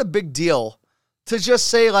is it a big deal to just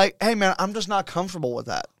say like, hey man, I'm just not comfortable with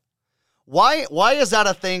that? Why is that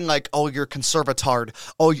a thing? Like, oh, you're conservatard.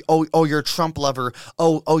 Oh, you're a Trump lover.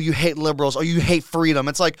 Oh, you hate liberals. Oh, you hate freedom.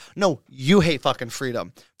 It's like, no, you hate fucking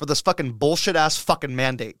freedom for this fucking bullshit ass fucking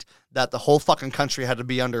mandate that the whole fucking country had to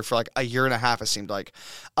be under for like a year and a half. It seemed like.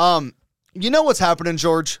 You know what's happening,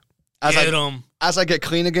 George? As I get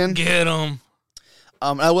clean again. Get him.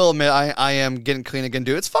 I will admit I am getting clean again,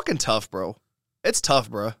 dude. It's fucking tough, bro. It's tough,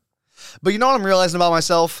 bro. But you know what I'm realizing about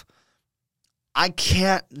myself? I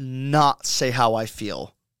can't not say how I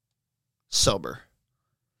feel sober.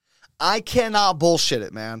 I cannot bullshit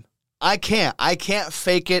it, man. I can't. I can't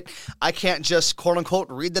fake it. I can't just, quote unquote,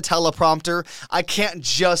 read the teleprompter. I can't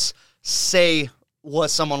just say what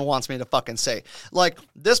someone wants me to fucking say. Like,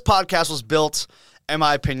 this podcast was built, in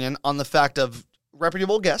my opinion, on the fact of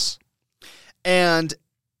reputable guests and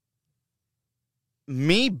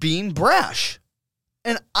me being brash.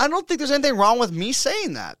 And I don't think there's anything wrong with me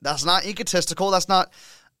saying that. That's not egotistical. That's not...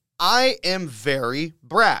 I am very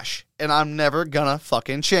brash, and I'm never gonna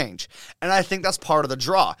fucking change. And I think that's part of the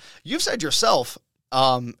draw. You've said yourself,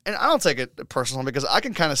 And I don't take it personal because I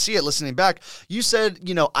can kind of see it listening back. You said,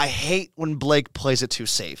 I hate when Blake plays it too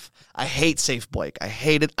safe. I hate safe Blake. I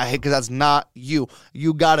hate it. Because that's not you.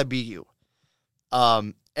 You gotta be you.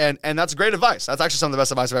 And that's great advice. That's actually some of the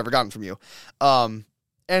best advice I've ever gotten from you. And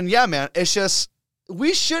yeah, man, it's just,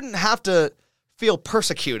 we shouldn't have to feel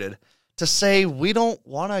persecuted to say we don't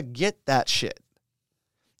want to get that shit.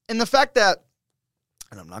 And the fact that,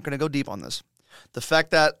 and I'm not going to go deep on this, the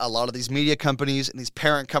fact that a lot of these media companies and these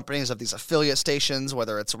parent companies of these affiliate stations,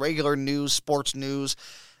 whether it's regular news, sports news,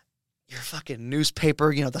 your fucking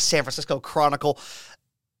newspaper, the San Francisco Chronicle,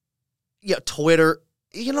 Twitter,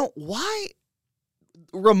 why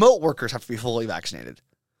remote workers have to be fully vaccinated?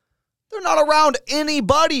 They're not around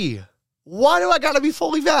anybody. Why do I got to be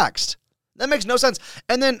fully vaxxed? That makes no sense.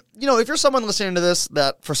 And then, if you're someone listening to this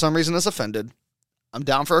that for some reason is offended, I'm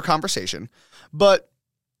down for a conversation. But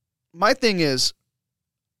my thing is,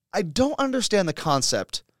 I don't understand the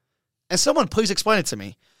concept. And someone please explain it to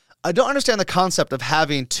me. I don't understand the concept of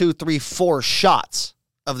having 2, 3, 4 shots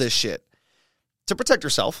of this shit to protect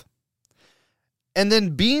yourself. And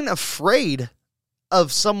then being afraid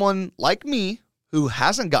of someone like me who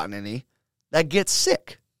hasn't gotten any that gets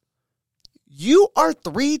sick. You are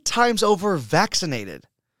 3 times over vaccinated.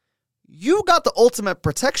 You got the ultimate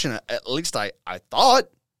protection. At least I thought,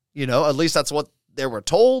 at least that's what they were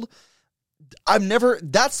told.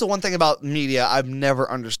 That's the one thing about media I've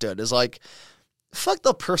never understood is like, fuck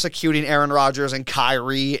the persecuting Aaron Rodgers and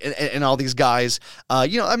Kyrie and all these guys.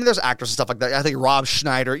 There's actors and stuff like that. I think Rob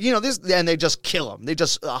Schneider, and they just kill them. They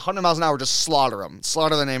just 100 miles an hour, just slaughter them,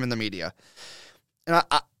 slaughter the name in the media. And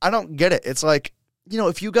I don't get it. It's like,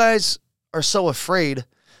 if you guys are so afraid,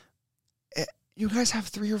 you guys have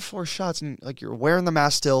 3 or 4 shots and like you're wearing the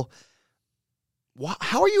mask still.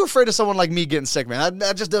 How are you afraid of someone like me getting sick, man?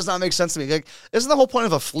 That just does not make sense to me. Like, isn't the whole point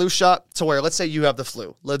of a flu shot to where, let's say you have the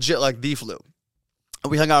flu, legit like the flu.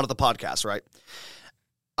 We hung out at the podcast, right?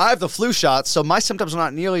 I have the flu shot, so my symptoms are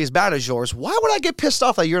not nearly as bad as yours. Why would I get pissed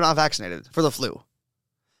off that you're not vaccinated for the flu?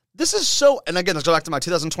 This is so, and again, let's go back to my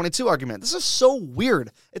 2022 argument. This is so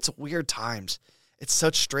weird. It's weird times. It's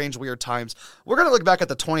such strange, weird times. We're going to look back at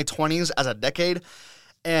the 2020s as a decade,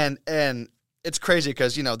 and it's crazy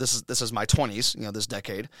because, this is my 20s, this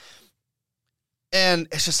decade. And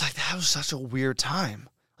it's just like, that was such a weird time.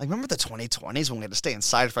 Like, remember the 2020s when we had to stay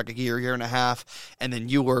inside for like a year and a half, and then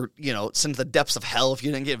you were, sent to the depths of hell if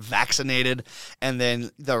you didn't get vaccinated, and then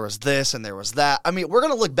there was this and there was that. I mean, we're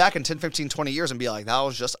going to look back in 10, 15, 20 years and be like, that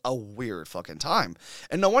was just a weird fucking time.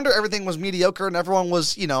 And no wonder everything was mediocre and everyone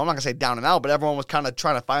was, I'm not going to say down and out, but everyone was kind of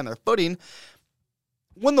trying to find their footing.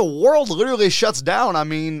 When the world literally shuts down, I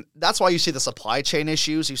mean, that's why you see the supply chain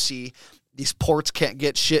issues. You see these ports can't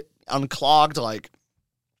get shit unclogged, like,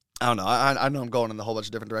 I don't know. I know I'm going in a whole bunch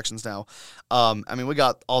of different directions now. We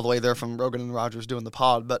got all the way there from Rogan and Rogers doing the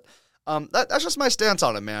pod, but that's just my stance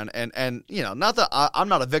on it, man. And not that I'm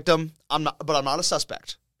not a victim. But I'm not a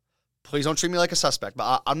suspect. Please don't treat me like a suspect.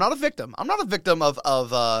 But I'm not a victim. I'm not a victim of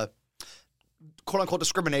quote unquote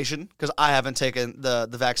discrimination because I haven't taken the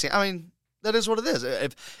vaccine. I mean, that is what it is.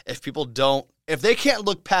 If people don't, if they can't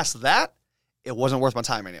look past that, it wasn't worth my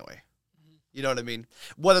time anyway. You know what I mean?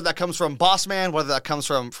 Whether that comes from boss man, whether that comes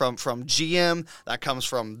from GM, that comes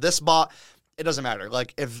from this bot, it doesn't matter.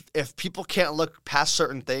 Like if people can't look past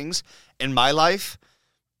certain things in my life,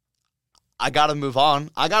 I gotta move on.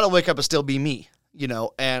 I gotta wake up and still be me,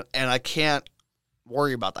 and I can't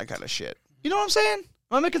worry about that kind of shit. You know what I'm saying?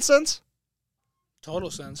 Am I making sense?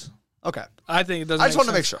 Total sense. Okay. I think it doesn't. I just want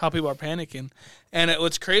to make sure how people are panicking, and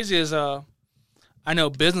what's crazy is I know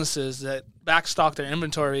businesses that backstock their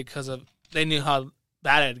inventory because of they knew how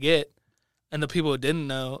bad it'd get, and the people who didn't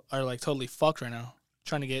know are like totally fucked right now,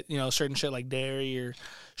 trying to get certain shit like dairy or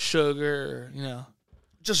sugar, or,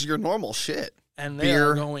 just your normal shit. And they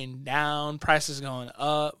are going down, prices going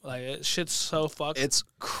up, like shit's so fucked. It's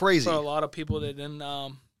crazy for a lot of people that didn't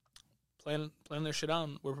plan their shit out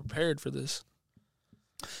and were prepared for this.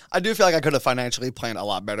 I do feel like I could have financially planned a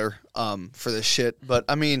lot better for this shit, but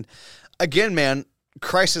I mean, again, man,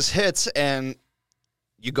 crisis hits and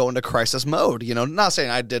you go into crisis mode, not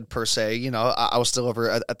saying I did per se, I was still over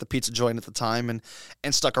at the pizza joint at the time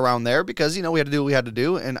and stuck around there because, we had to do what we had to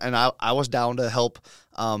do. And I was down to help,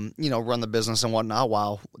 run the business and whatnot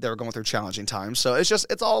while they were going through challenging times. So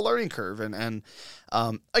it's all a learning curve. And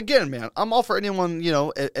again, man, I'm all for anyone,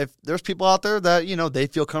 if there's people out there that, they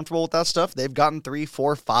feel comfortable with that stuff, they've gotten 3,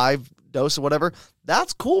 4, 5 doses or whatever.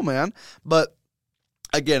 That's cool, man. But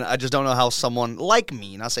again, I just don't know how someone like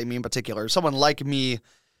me, not say me in particular, someone like me,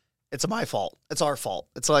 it's my fault. It's our fault.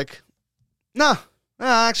 It's like, nah,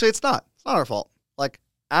 actually it's not. It's not our fault. Like,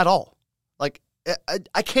 at all. Like,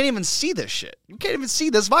 I can't even see this shit. You can't even see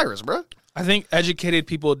this virus, bro. I think educated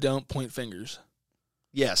people don't point fingers.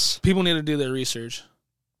 Yes. People need to do their research.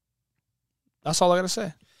 That's all I got to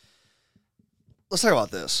say. Let's talk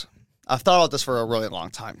about this. I've thought about this for a really long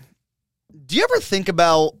time. Do you ever think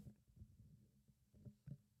about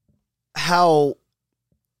how,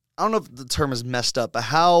 I don't know if the term is messed up, but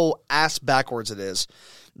how ass backwards it is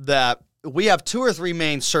that we have 2 or 3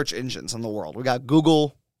 main search engines in the world. We got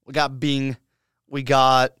Google, we got Bing, we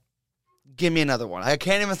got, give me another one. I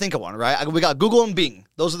can't even think of one, right? We got Google and Bing.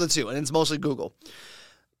 Those are the 2, and it's mostly Google.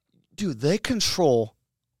 Dude, they control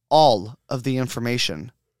all of the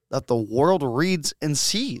information that the world reads and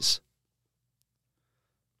sees.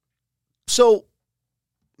 So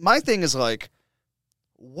my thing is like,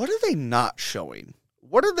 what are they not showing?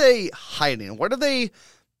 What are they hiding? What are they,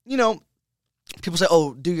 people say,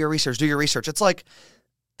 oh, do your research. It's like,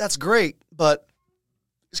 that's great, but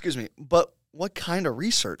what kind of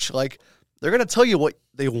research? Like, they're going to tell you what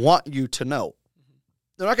they want you to know.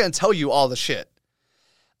 They're not going to tell you all the shit.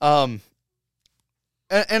 And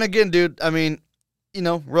again, dude, I mean,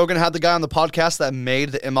 Rogan had the guy on the podcast that made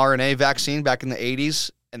the mRNA vaccine back in the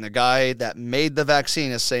 80s, and the guy that made the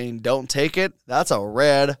vaccine is saying, don't take it. That's a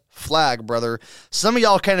red flag, brother. Some of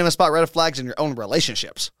y'all can't even spot red flags in your own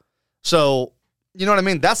relationships. So, you know what I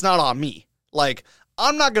mean? That's not on me. Like,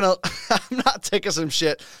 I'm not taking some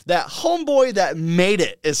shit that homeboy that made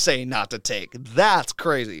it is saying not to take. That's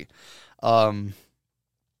crazy. Rant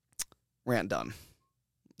done.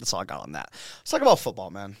 That's all I got on that. Let's talk about football,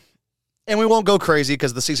 man. And we won't go crazy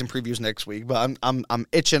because the season preview's next week, but I'm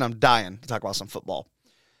itching, I'm dying to talk about some football.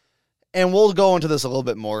 And we'll go into this a little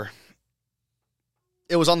bit more.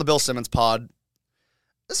 It was on the Bill Simmons pod.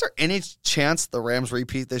 Is there any chance the Rams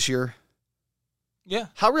repeat this year? Yeah.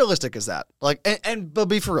 How realistic is that? Like, but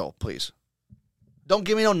be for real, please. Don't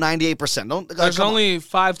give me no 98%. Don't. There's only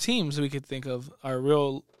 5 teams we could think of are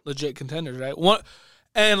real legit contenders, right? One,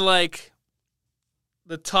 and like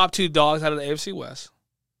the top 2 dogs out of the AFC West.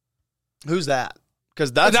 Who's that?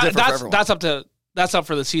 Because that's different for everyone. That's up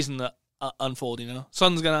for the season to unfold.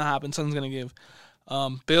 Something's gonna happen. Something's gonna give.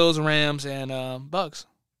 Bills, Rams, and Bucks.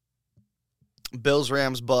 Bills,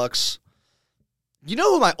 Rams, Bucks. You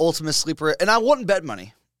know who my ultimate sleeper is? And I wouldn't bet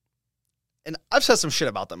money. And I've said some shit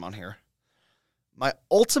about them on here. My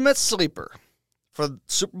ultimate sleeper for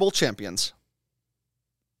Super Bowl champions,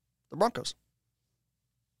 the Broncos.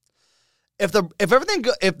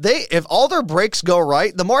 If all their breaks go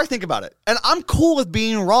right, the more I think about it, and I'm cool with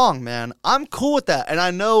being wrong, man. I'm cool with that. And I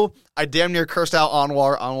know I damn near cursed out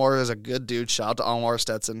Anwar. Anwar is a good dude. Shout out to Anwar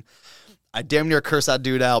Stetson. I damn near cursed that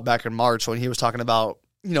dude out back in March when he was talking about,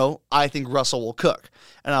 I think Russell will cook.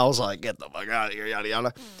 And I was like, get the fuck out of here, yada,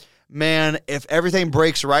 yada. Man, if everything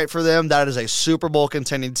breaks right for them, that is a Super Bowl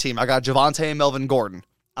contending team. I got Javonte and Melvin Gordon.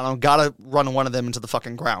 I don't got to run one of them into the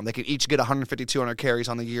fucking ground. They could each get 150, 200 carries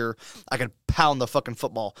on the year. I could pound the fucking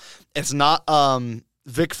football. It's not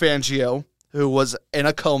Vic Fangio, who was in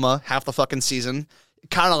a coma half the fucking season.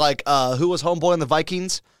 Kind of like, who was homeboy in the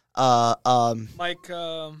Vikings? Mike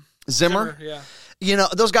Zimmer? Yeah.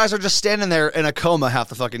 Those guys are just standing there in a coma half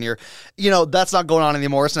the fucking year. That's not going on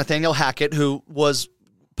anymore. It's Nathaniel Hackett, who was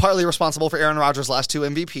partly responsible for Aaron Rodgers' last 2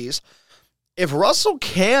 MVPs. If Russell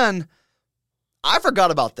can... I forgot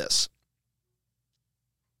about this.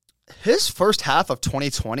 His first half of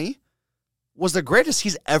 2020 was the greatest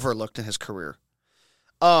he's ever looked in his career.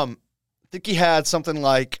 I think he had something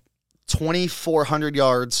like 2,400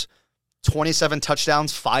 yards, 27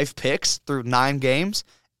 touchdowns, 5 picks through 9 games,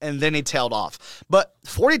 and then he tailed off. But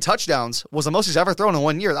 40 touchdowns was the most he's ever thrown in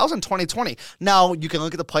 1 year. That was in 2020. Now, you can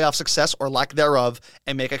look at the playoff success or lack thereof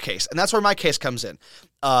and make a case. And that's where my case comes in.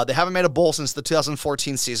 They haven't made a bowl since the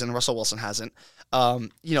 2014 season. Russell Wilson hasn't.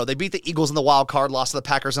 They beat the Eagles in the wild card, lost to the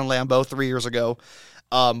Packers in Lambeau 3 years ago.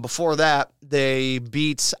 Before that, they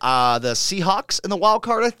beat the Seahawks in the wild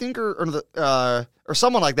card, I think, or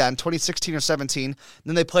someone like that in 2016 or 17.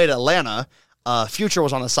 Then they played Atlanta. Future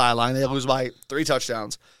was on the sideline. They lose by 3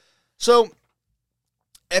 touchdowns. So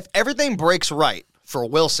if everything breaks right for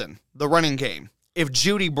Wilson, the running game, if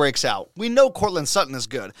Judy breaks out, we know Cortland Sutton is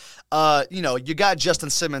good. You got Justin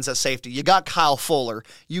Simmons at safety. You got Kyle Fuller.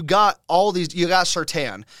 You got all these. You got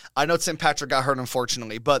Surtain. I know St. Patrick got hurt,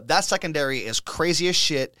 unfortunately, but that secondary is crazy as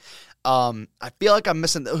shit. I feel like I'm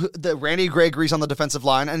missing the Randy Gregory's on the defensive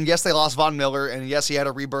line, and yes, they lost Von Miller, and yes, he had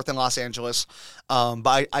a rebirth in Los Angeles.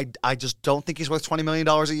 But I just don't think he's worth $20 million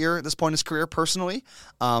a year at this point in his career, personally.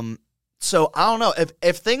 So I don't know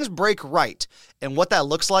if things break right, and what that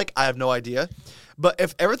looks like, I have no idea. But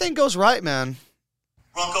if everything goes right, man,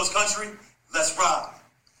 Broncos country, let's ride.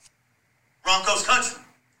 Broncos country,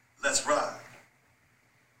 let's ride.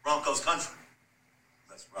 Broncos country.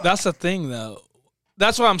 Let's rock. That's the thing, though.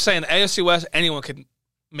 That's what I'm saying. The AFC West, anyone can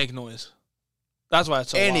make noise. That's why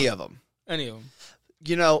it's so Any long. of them. Any of them.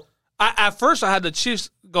 You know, At first, I had the Chiefs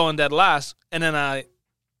going dead last, and then I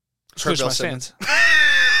switched my stance.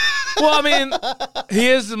 Well, I mean, he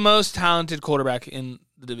is the most talented quarterback in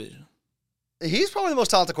the division. he's probably the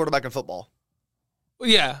most talented quarterback in football.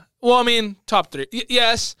 Yeah. Well, I mean, top three.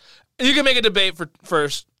 Yes. You can make a debate for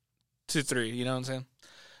first 2, 3. You know what I'm saying?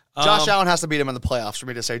 Josh Allen has to beat him in the playoffs for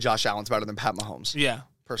me to say Josh Allen's better than Pat Mahomes. Yeah.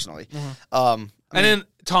 Personally. And then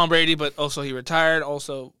Tom Brady, but also he retired.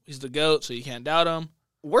 Also, he's the GOAT, so you can't doubt him.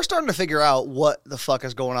 We're starting to figure out what the fuck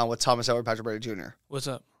is going on with Thomas Edward Patrick Brady Jr. What's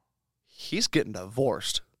up? He's getting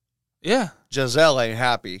divorced. Yeah. Giselle ain't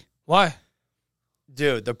happy. Why?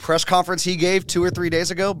 Dude, the press conference he gave 2 or 3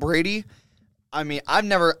 days ago, Brady, I mean, I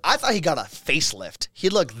thought he got a facelift. He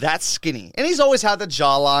looked that skinny. And he's always had the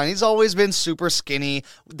jawline. He's always been super skinny.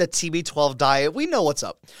 The TB12 diet. We know what's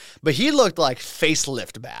up. But he looked like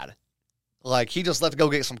facelift bad. Like he just left to go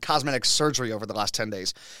get some cosmetic surgery over the last 10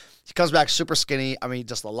 days. He comes back super skinny. I mean,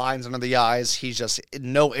 just the lines under the eyes. He's just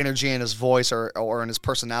no energy in his voice or in his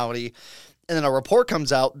personality. And then a report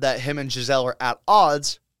comes out that him and Giselle are at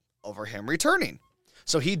odds over him returning.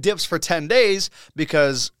 So he dips for 10 days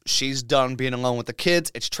because she's done being alone with the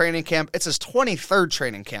kids. It's training camp. It's his 23rd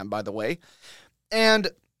training camp, by the way. And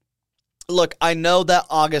look, I know that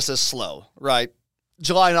August is slow, right?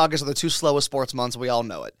 July and August are the two slowest sports months. We all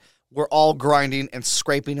know it. We're all grinding and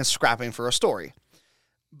scraping and scrapping for a story.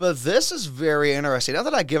 But this is very interesting. Not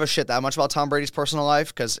that I give a shit that much about Tom Brady's personal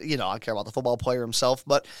life because, you know, I care about the football player himself.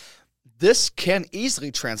 But this can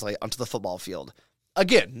easily translate onto the football field.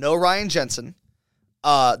 Again, no Ryan Jensen.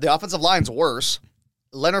 The offensive line's worse.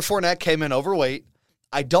 Leonard Fournette came in overweight.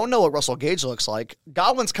 I don't know what Russell Gage looks like.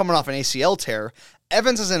 Godwin's coming off an ACL tear.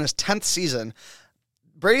 Evans is in his 10th season.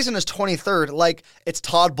 Brady's in his 23rd. Like, it's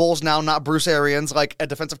Todd Bowles now, not Bruce Arians, like a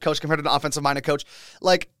defensive coach compared to an offensive-minded coach.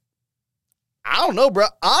 Like, I don't know, bro.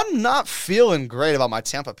 I'm not feeling great about my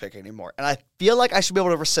Tampa pick anymore. And I feel like I should be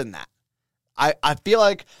able to rescind that. I feel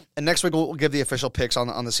like, and next week we'll give the official picks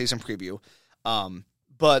on the season preview.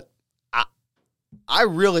 But I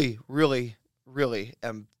really, really, really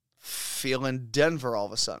am feeling Denver all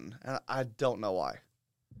of a sudden, and I don't know why.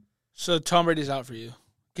 So Tom Brady's out for you.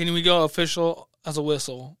 Can we go official as a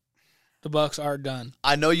whistle? The Bucks are done.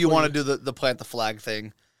 I know you want to do the plant the flag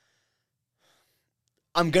thing.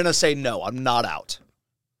 I'm going to say no. I'm not out.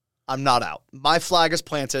 I'm not out. My flag is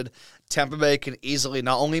planted. Tampa Bay can easily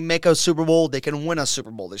not only make a Super Bowl, they can win a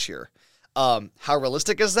Super Bowl this year. How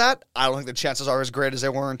realistic is that? I don't think the chances are as great as they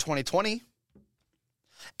were in 2020.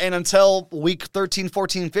 And until week 13,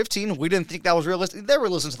 14, 15, we didn't think that was realistic. They were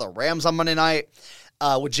losing to the Rams on Monday night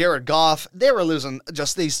with Jared Goff. They were losing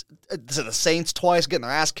just these to the Saints twice, getting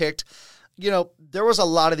their ass kicked. You know, there was a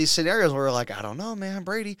lot of these scenarios where we're like, I don't know, man,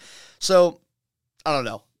 Brady. So, I don't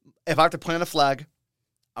know. If I have to plant a flag,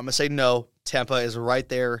 I'm going to say no. Tampa is right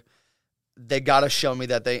there. They got to show me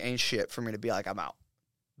that they ain't shit for me to be like, I'm out.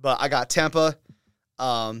 But I got Tampa.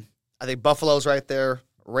 I think Buffalo's right there.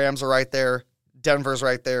 Rams are right there. Denver's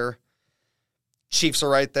right there. Chiefs are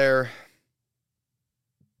right there.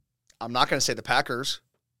 I'm not going to say the Packers.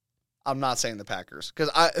 I'm not saying the Packers. Because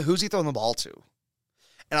who's he throwing the ball to?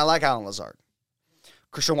 And I like Alan Lazard.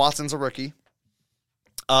 Christian Watson's a rookie.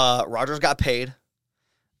 Rodgers got paid.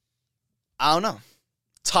 I don't know.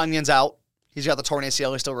 Tanyan's out. He's got the torn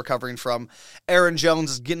ACL he's still recovering from. Aaron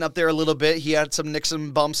Jones is getting up there a little bit. He had some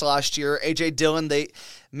Nixon bumps last year. A.J. Dillon,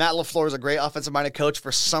 Matt LaFleur is a great offensive-minded coach.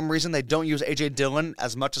 For some reason, they don't use A.J. Dillon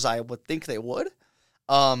as much as I would think they would.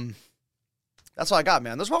 That's what I got,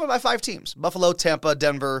 man. Those are probably my 5 teams. Buffalo, Tampa,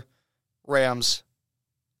 Denver, Rams.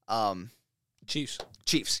 Chiefs.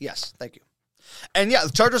 Chiefs, yes. Thank you. And, yeah,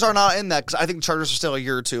 the Chargers are not in that because I think the Chargers are still a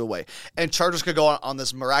year or two away. And Chargers could go on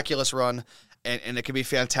this miraculous run. And it could be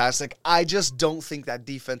fantastic. I just don't think that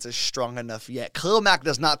defense is strong enough yet. Khalil Mack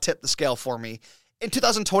does not tip the scale for me in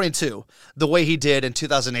 2022 the way he did in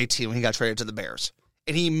 2018 when he got traded to the Bears.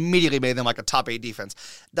 And he immediately made them like a top 8 defense.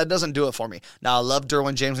 That doesn't do it for me. Now, I love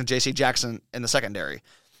Derwin James and J.C. Jackson in the secondary.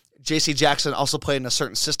 J.C. Jackson also played in a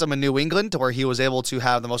certain system in New England to where he was able to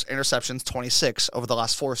have the most interceptions, 26, over the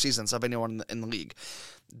last 4 seasons of anyone in the league.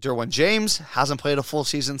 Derwin James hasn't played a full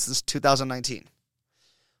season since 2019.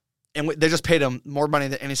 And they just paid him more money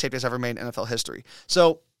than any safety has ever made in NFL history.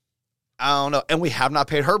 So, I don't know. And we have not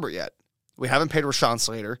paid Herbert yet. We haven't paid Rashawn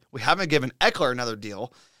Slater. We haven't given Eckler another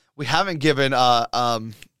deal. We haven't given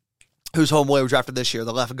who's homeboy we drafted this year,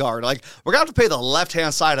 the left guard. Like, we're going to have to pay the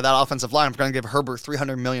left-hand side of that offensive line. We're going to give Herbert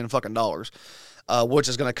 $300 million fucking dollars, which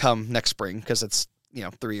is going to come next spring because it's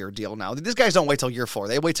 3-year deal now. These guys don't wait till year 4.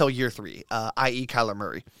 They wait till year 3, i.e. Kyler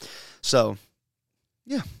Murray. So,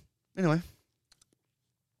 yeah. Anyway.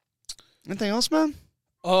 Anything else, man?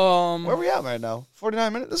 Where are we at right now?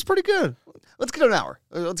 49 minutes? That's pretty good. Let's get to an hour.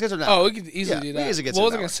 Let's get to an hour. Oh, we could easily do that. What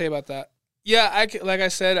was I going to say about that? Yeah, like I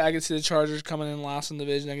said, I could see the Chargers coming in last in the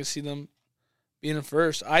division. I could see them being in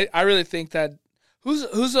first. I really think that who's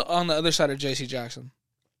on the other side of J.C. Jackson?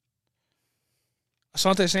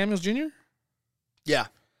 Asante Samuels Jr.? Yeah.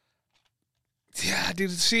 Yeah,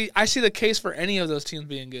 dude. I see the case for any of those teams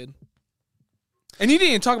being good. And you didn't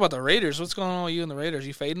even talk about the Raiders. What's going on with you and the Raiders?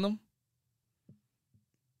 You fading them?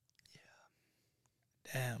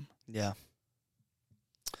 Yeah.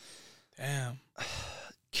 Damn.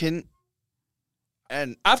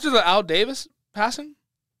 And after the Al Davis passing,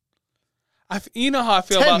 you know how I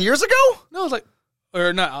feel 10 about years ago? No, it's like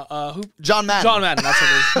or not. Who? John Madden. John Madden. That's what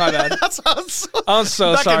it is. My bad. I'm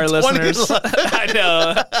so sorry, listeners. I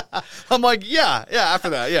know. I'm like, yeah. After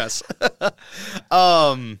that, yes. There's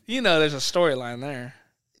a storyline there.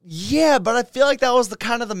 Yeah, but I feel like that was the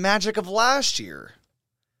kind of the magic of last year.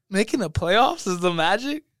 Making the playoffs is the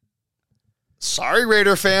magic? Sorry,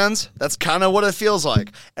 Raider fans. That's kind of what it feels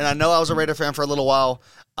like. And I know I was a Raider fan for a little while.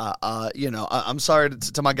 I'm sorry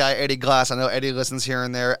to my guy, Eddie Glass. I know Eddie listens here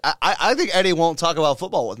and there. I think Eddie won't talk about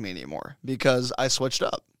football with me anymore because I switched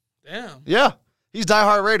up. Damn. Yeah. He's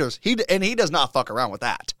diehard Raiders. He does not fuck around with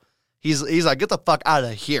that. He's like, get the fuck out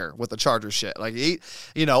of here with the Chargers shit. Like,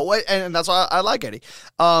 and that's why I like Eddie.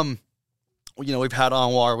 We've had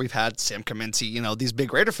Anwar, we've had Sam Kaminti, these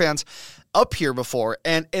big Raider fans up here before.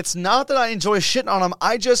 And it's not that I enjoy shitting on them.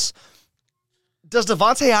 Does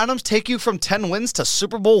Devontae Adams take you from 10 wins to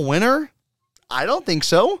Super Bowl winner? I don't think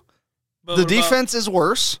so. But the defense is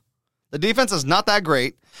worse. The defense is not that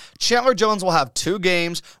great. Chandler Jones will have 2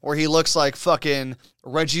 games where he looks like fucking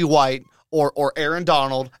Reggie White or Aaron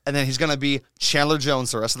Donald, and then he's going to be Chandler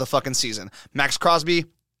Jones the rest of the fucking season. Max Crosby,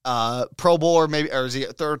 Pro Bowl or is he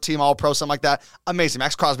a 3rd team All-Pro, something like that. Amazing.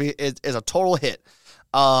 Max Crosby is a total hit.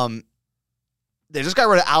 They just got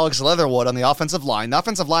rid of Alex Leatherwood on the offensive line. The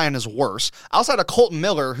offensive line is worse. Outside of Colton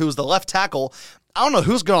Miller, who's the left tackle, I don't know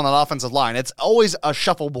who's good on that offensive line. It's always a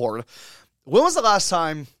shuffleboard. When was the last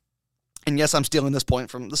time, and yes, I'm stealing this point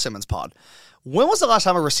from the Simmons pod, when was the last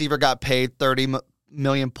time a receiver got paid $30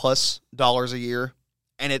 million plus a year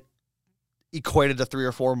and it equated to 3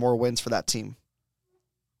 or 4 more wins for that team?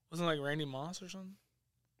 Wasn't it like Randy Moss or something?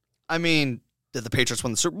 I mean, did the Patriots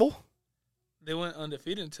win the Super Bowl? They went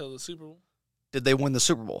undefeated until the Super Bowl. Did they win the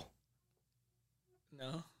Super Bowl?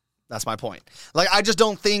 No. That's my point. Like, I just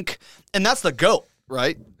don't think, and that's the GOAT,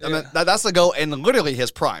 right? Yeah. I mean, that's the GOAT and literally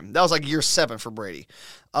his prime. That was like year 7 for Brady.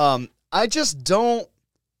 I just don't,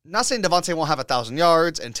 not saying Devontae won't have 1,000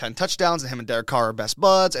 yards and 10 touchdowns and him and Derek Carr are best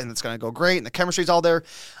buds and it's going to go great and the chemistry's all there.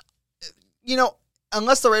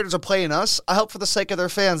 Unless the Raiders are playing us, I hope for the sake of their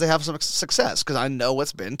fans they have some success because I know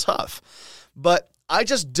it's been tough. But I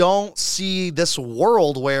just don't see this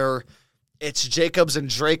world where it's Jacobs and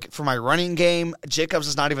Drake for my running game. Jacobs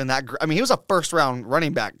is not even that great. I mean, he was a 1st-round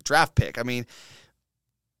running back draft pick. I mean,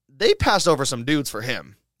 they passed over some dudes for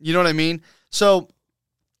him. You know what I mean? So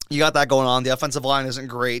you got that going on. The offensive line isn't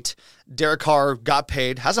great. Derek Carr got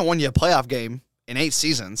paid. Hasn't won you a playoff game in 8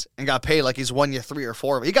 seasons and got paid like he's won you 3 or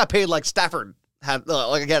 4. He got paid like Stafford had,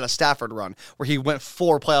 a Stafford run where he went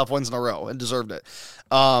 4 playoff wins in a row and deserved it.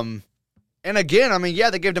 And again, I mean, yeah,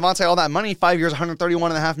 they gave Devontae all that money, 5 years,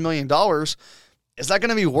 $131.5 million. Is that going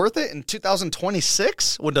to be worth it in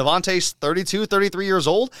 2026 when Devontae's 32, 33 years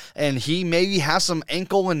old and he maybe has some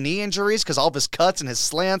ankle and knee injuries because all of his cuts and his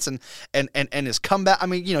slants and his comeback? I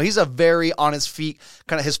mean, he's a very on his feet,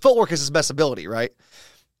 kind of his footwork is his best ability, right?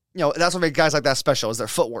 That's what makes guys like that special is their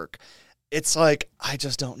footwork. It's like, I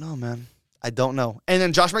just don't know, man. I don't know. And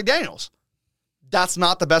then Josh McDaniels. That's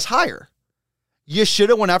not the best hire. You should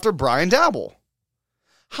have went after Brian Dabble.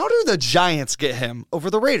 How do the Giants get him over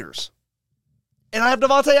the Raiders? And I have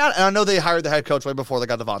Devontae out, and I know they hired the head coach way before they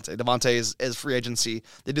got Devontae. Devontae is free agency.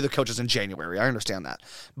 They do the coaches in January. I understand that.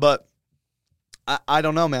 But I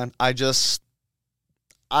don't know, man. I just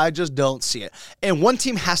don't see it. And one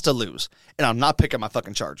team has to lose, and I'm not picking my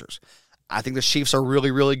fucking Chargers. I think the Chiefs are really,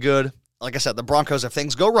 really good. Like I said, the Broncos, if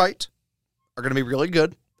things go right, are going to be really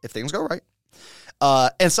good if things go right.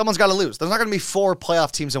 And someone's got to lose. There's not going to be 4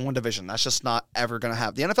 playoff teams in one division. That's just not ever going to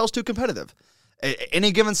happen. The NFL's too competitive.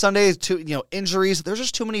 Any given Sunday, injuries. There's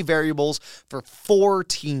just too many variables for 4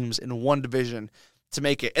 teams in one division to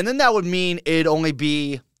make it. And then that would mean it'd only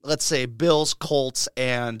be, let's say, Bills, Colts,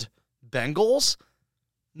 and Bengals.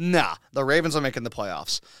 Nah, the Ravens are making the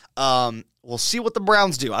playoffs. We'll see what the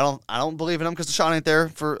Browns do. I don't believe in them because Deshaun ain't there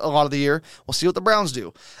for a lot of the year. We'll see what the Browns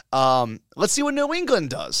do. Let's see what New England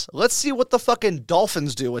does. Let's see what the fucking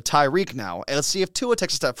Dolphins do with Tyreek now. And let's see if Tua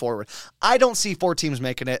takes a step forward. I don't see 4 teams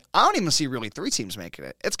making it. I don't even see really 3 teams making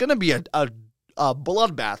it. It's going to be a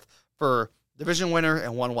bloodbath for division winner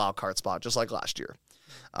and 1 wild card spot, just like last year.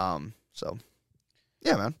 So,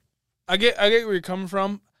 yeah, man. I get where you're coming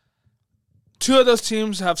from. 2 of those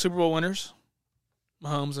teams have Super Bowl winners,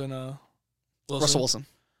 Mahomes and Russell Wilson.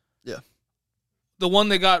 Yeah. The one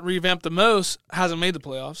that got revamped the most hasn't made the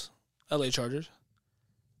playoffs, LA Chargers.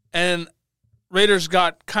 And Raiders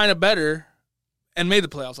got kind of better and made the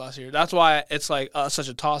playoffs last year. That's why it's like such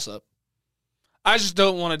a toss-up. I just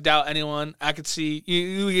don't want to doubt anyone. I could see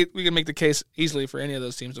we can make the case easily for any of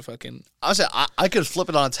those teams to fucking. I could flip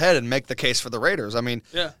it on its head and make the case for the Raiders. I mean,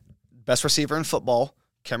 yeah, best receiver in football,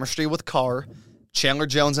 chemistry with Carr, Chandler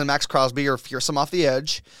Jones and Max Crosby are fearsome off the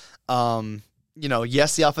edge.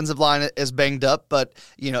 Yes, the offensive line is banged up, but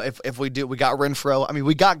if we got Renfro. I mean,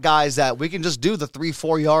 we got guys that we can just do the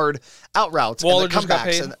 3-4 yard out routes Waller and the just got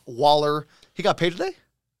comebacks. paid. And Waller, he got paid today.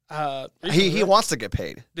 He wants to get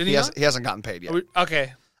paid. Did he? He hasn't gotten paid yet.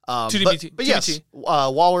 Okay. But yes,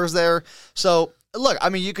 Waller's there. So look, I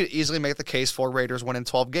mean, you could easily make the case for Raiders winning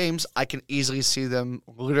 12 games. I can easily see them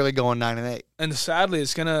literally going 9-8. And sadly,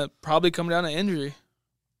 it's gonna probably come down to injury.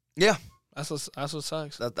 Yeah, that's what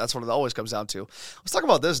sucks. That's what it always comes down to. Let's talk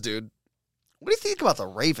about this, dude. What do you think about the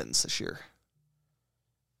Ravens this year?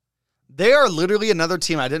 They are literally another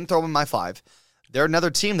team. I didn't throw them in my 5. They're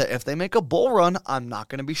another team that if they make a bull run, I'm not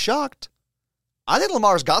going to be shocked. I think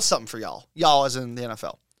Lamar's got something for y'all. Y'all as in the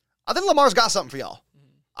NFL. I think Lamar's got something for y'all.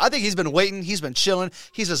 I think he's been waiting. He's been chilling.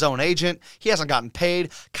 He's his own agent. He hasn't gotten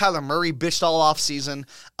paid. Kyler Murray bitched all off season.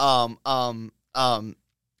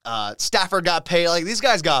 Stafford got paid. Like, these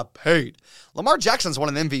guys got paid. Lamar Jackson's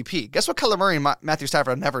won an MVP. Guess what Kyler Murray and Matthew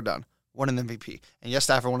Stafford have never done? Won an MVP. And yes,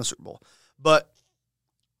 Stafford won a Super Bowl. But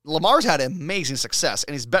Lamar's had amazing success,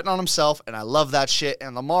 and he's betting on himself, and I love that shit.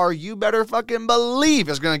 And Lamar, you better fucking believe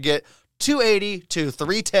is going to get 280 to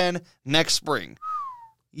 310 next spring.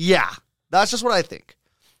 Yeah, that's just what I think.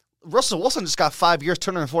 Russell Wilson just got 5 years,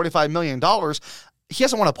 $245 million. He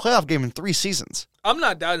hasn't won a playoff game in 3 seasons. I'm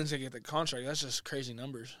not doubting he's going to get the contract. That's just crazy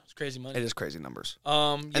numbers. It's crazy money. It is crazy numbers.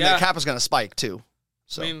 And the cap is going to spike, too.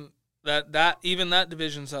 So. I mean, that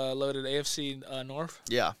division's loaded, AFC North.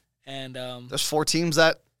 Yeah. And there's 4 teams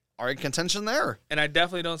that are in contention there. And I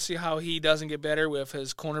definitely don't see how he doesn't get better with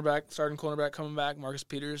his starting cornerback coming back, Marcus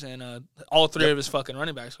Peters, and all 3 of his fucking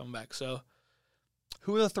running backs coming back. So,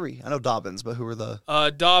 who are the 3? I know Dobbins, but who are the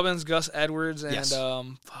Dobbins, Gus Edwards, and yes. I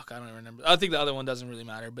don't remember. I think the other one doesn't really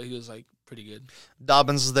matter, but he was like pretty good.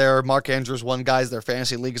 Dobbins is there. Mark Andrews won guys their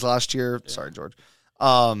fantasy leagues last year. Yeah. Sorry, George.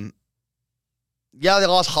 Yeah, they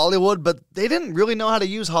lost Hollywood, but they didn't really know how to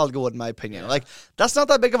use Hollywood, in my opinion. Yeah. Like, that's not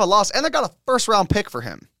that big of a loss. And they got a first-round pick for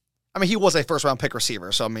him. I mean, he was a first-round pick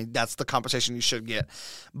receiver, so, I mean, that's the compensation you should get.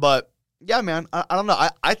 But, yeah, man, I don't know.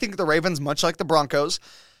 I think the Ravens, much like the Broncos,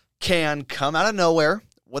 can come out of nowhere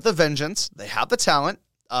with a vengeance. They have the talent,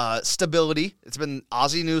 stability. It's been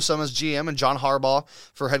Ozzie Newsome as GM and John Harbaugh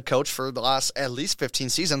for head coach for the last at least 15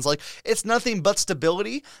 seasons. Like, it's nothing but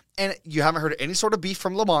stability, and you haven't heard any sort of beef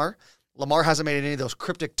from Lamar. Lamar hasn't made any of those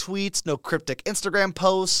cryptic tweets, no cryptic Instagram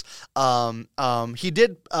posts. He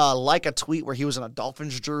did like a tweet where he was in a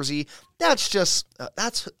Dolphins jersey. That's just,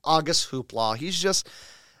 that's August hoopla. He's just,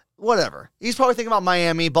 whatever. He's probably thinking about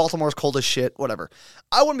Miami. Baltimore's cold as shit, whatever.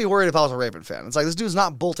 I wouldn't be worried if I was a Raven fan. It's like, this dude's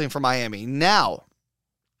not bolting for Miami. Now,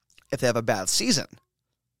 if they have a bad season,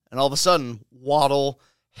 and all of a sudden, Waddle,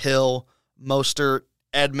 Hill, Mostert,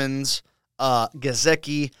 Edmonds,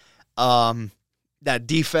 Gesicki, that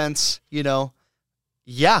defense,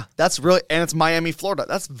 yeah, that's really, and it's Miami, Florida.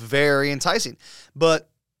 That's very enticing. But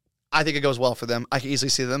I think it goes well for them. I can easily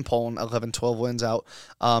see them pulling 11, 12 wins out.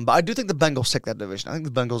 But I do think the Bengals take that division. I think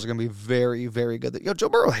the Bengals are going to be very, very good. Yo, Joe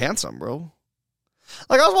Burrow, handsome, bro.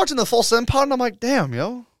 Like, I was watching the Full Send pod, and I'm like, damn,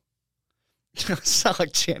 yo. You sound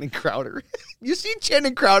like Channing Crowder. You see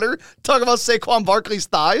Channing Crowder talk about Saquon Barkley's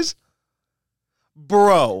thighs?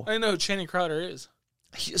 Bro. I know who Channing Crowder is.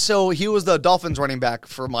 So he was the Dolphins running back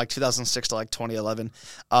from like 2006 to like 2011.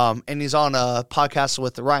 And he's on a podcast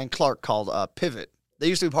with Ryan Clark called Pivot. They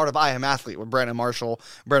used to be part of I Am Athlete with Brandon Marshall.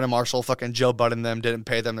 Brandon Marshall fucking Joe Budden them, didn't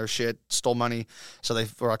pay them their shit, stole money. So they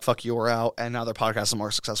were like, fuck you, we're out. And now their podcast is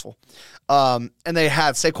more successful. And they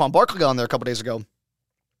had Saquon Barkley on there a couple days ago.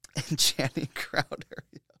 And Channing Crowder.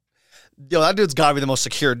 Yo, that dude's got to be the most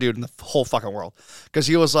secure dude in the whole fucking world. Because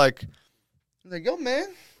he was like, yo, man.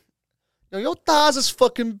 Yo, your thighs is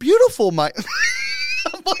fucking beautiful, Mike.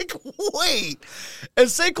 I'm like, wait. And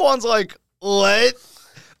Saquon's like, what?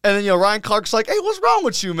 And then, Ryan Clark's like, hey, what's wrong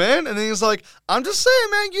with you, man? And then he's like, I'm just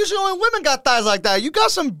saying, man, usually only women got thighs like that. You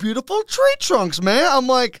got some beautiful tree trunks, man. I'm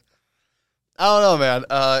like, I don't know, man.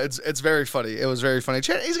 It's very funny. It was very funny.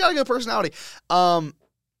 He's got a good personality.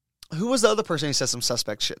 Who was the other person he said some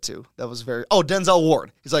suspect shit to? That was Denzel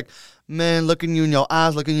Ward. He's like, man, looking you in your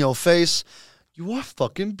eyes, looking in your face. You are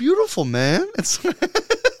fucking beautiful, man. It's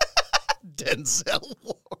Denzel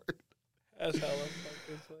Ward. That's how I'm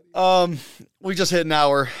fucking funny. We just hit an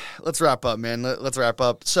hour. Let's wrap up, man. Let's wrap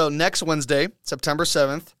up. So next Wednesday, September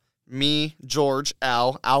 7th, me, George,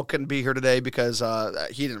 Al. Al couldn't be here today because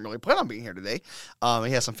he didn't really plan on being here today.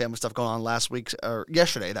 He had some family stuff going on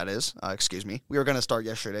yesterday, that is. Excuse me. We were going to start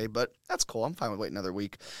yesterday, but that's cool. I'm fine with waiting another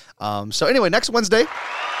week. So anyway, next Wednesday,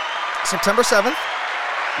 September 7th,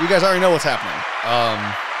 you guys already know what's happening.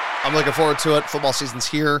 I'm looking forward to it. Football season's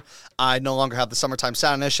here. I no longer have the summertime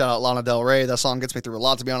sadness. Shout out Lana Del Rey. That song gets me through a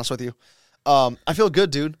lot, to be honest with you. I feel good,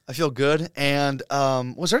 dude. I feel good. And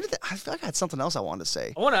was there anything? I feel like I had something else I wanted to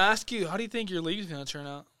say. I want to ask you, how do you think your league's going to turn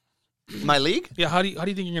out? My league? Yeah, how do you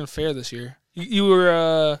think you're going to fare this year? You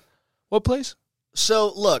were, what place?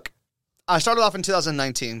 So, look, I started off in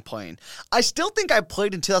 2019 playing. I still think I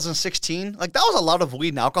played in 2016. Like, that was a lot of weed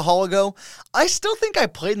and alcohol ago. I still think I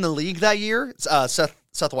played in the league that year.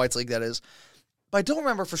 Seth White's league, that is. But I don't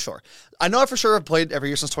remember for sure. I know I for sure have played every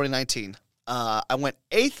year since 2019. I went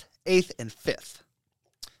 8th, and 5th.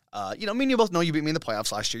 Me and you both know you beat me in the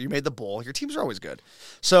playoffs last year. You made the bowl. Your teams are always good.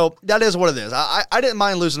 So that is what it is. I didn't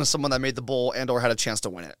mind losing to someone that made the bowl and or had a chance to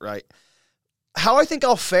win it, right? How I think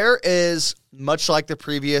I'll fare is much like the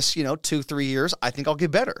previous, 2-3 years. I think I'll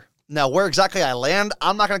get better. Now, where exactly I land,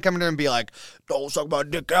 I'm not going to come in here and be like, don't talk about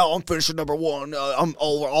Dick Al, I'm finishing number 1. I'm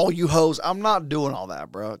over all you hoes. I'm not doing all that,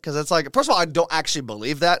 bro. Because it's like, first of all, I don't actually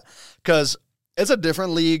believe that because it's a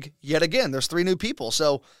different league yet again. There's 3 new people.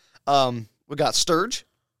 So we got Sturge.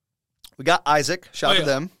 We got Isaac. Shout out to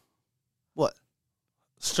them. What?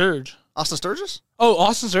 Sturge. Austin Sturgis? Oh,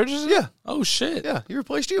 Austin Sturgis? Yeah. Oh, shit. Yeah, he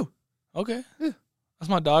replaced you. Okay. Yeah. That's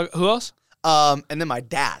my dog. Who else? And then my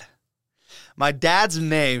dad. My dad's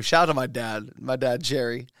name, shout out to my dad,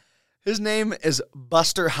 Jerry. His name is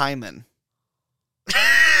Buster Hyman.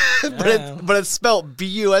 but it's spelled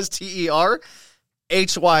Busterhyme.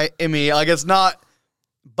 Like, it's not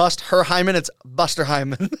Bust Her Hyman, it's Buster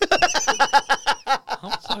Hyman.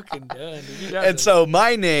 I'm fucking done, dude. And so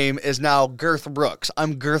my name is now Girth Brooks.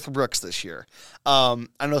 I'm Girth Brooks this year. I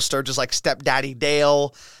know Sturgis like Stepdaddy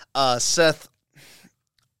Dale. Seth,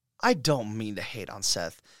 I don't mean to hate on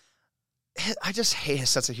Seth. I just hate his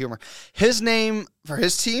sense of humor. His name for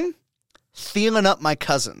his team, Feeling Up My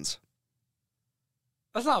Cousins.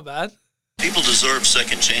 That's not bad. People deserve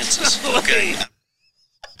second chances, okay?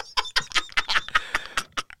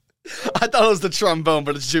 I thought it was the trombone,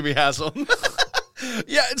 but it's Jimmy Haslam.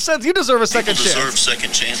 Yeah, Seth, you deserve a second chance. People deserve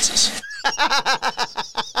second chances.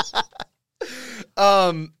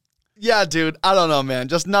 Yeah, dude, I don't know, man.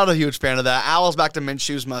 Just not a huge fan of that. Owl's back to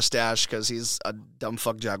Minshew's mustache because he's a dumb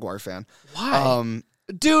fuck Jaguar fan. Why?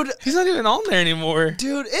 Dude, he's not even on there anymore.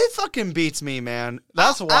 Dude, it fucking beats me, man.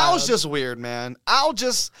 That's wild. Owl's just weird, man.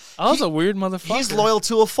 Owl's a weird motherfucker. He's loyal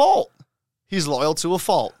to a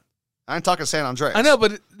fault. I ain't talking San Andreas. I know,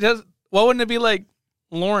 but why wouldn't it be like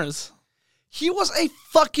Lawrence? He was a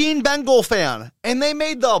fucking Bengal fan, and they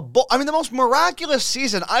made the most miraculous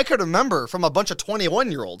season I could remember from a bunch of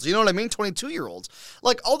 21-year-olds. You know what I mean? 22-year-olds.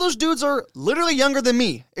 Like, all those dudes are literally younger than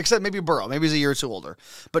me, except maybe Burrow. Maybe he's a year or two older.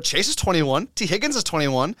 But Chase is 21. T. Higgins is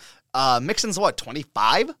 21. Mixon's,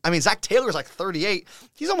 25? I mean, Zach Taylor's like 38.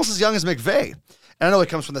 He's almost as young as McVay. And I know he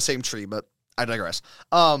comes from the same tree, but I digress.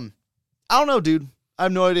 I don't know, dude. I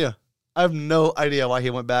have no idea. I have no idea why he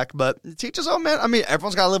went back, but teach his own, man. I mean,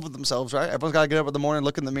 everyone's got to live with themselves, right? Everyone's got to get up in the morning,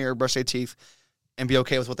 look in the mirror, brush their teeth, and be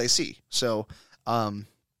okay with what they see. So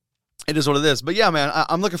it is what it is. But yeah, man,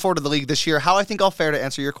 I'm looking forward to the league this year. How I think I'll fare, to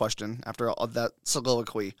answer your question after all that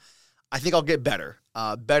soliloquy, I think I'll get better.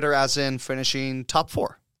 Better as in finishing top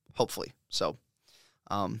 4, hopefully. So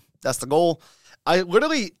that's the goal. I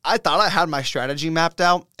thought I had my strategy mapped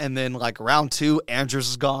out, and then like round 2, Andrews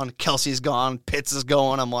is gone, Kelsey's gone, Pitts is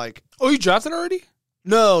going. I'm like, oh, you drafted already?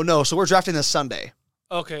 No. So we're drafting this Sunday.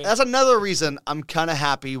 Okay. That's another reason I'm kind of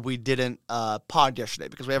happy we didn't pod yesterday,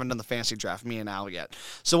 because we haven't done the fantasy draft, me and Al, yet.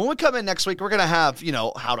 So when we come in next week, we're going to have,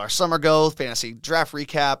 how'd our summer go, fantasy draft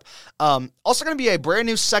recap. Also going to be a brand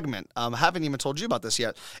new segment. I haven't even told you about this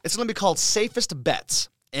yet. It's going to be called Safest Bets.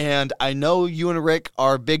 And I know you and Rick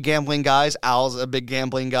are big gambling guys. Al's a big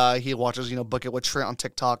gambling guy. He watches, Book It with Trent on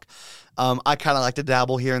TikTok. I kind of like to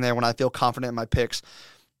dabble here and there when I feel confident in my picks.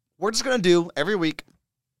 We're just going to do, every week,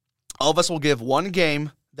 all of us will give one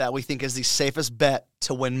game that we think is the safest bet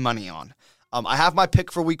to win money on. I have my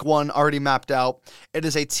pick for week 1 already mapped out. It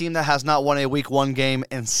is a team that has not won a week 1 game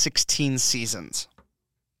in 16 seasons.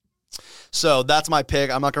 So that's my pick.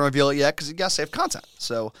 I'm not going to reveal it yet because you got to save content.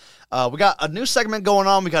 So we got a new segment going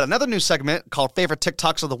on. We got another new segment called Favorite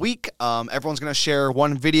TikToks of the Week. Everyone's going to share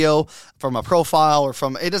one video from a profile or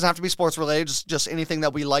from, it doesn't have to be sports related, just anything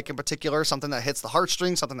that we like in particular, something that hits the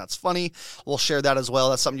heartstrings, something that's funny. We'll share that as well.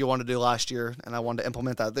 That's something you wanted to do last year, and I wanted to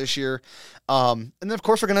implement that this year. And then, of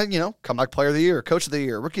course, we're going to, comeback player of the year, coach of the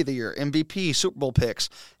year, rookie of the year, MVP, Super Bowl picks,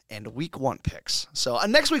 and week 1 picks. So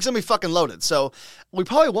next week's going to be fucking loaded. So we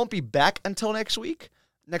probably won't be back until next week.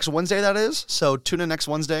 Next Wednesday, that is. So tune in next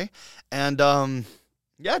Wednesday. And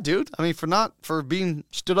yeah, dude. I mean, for being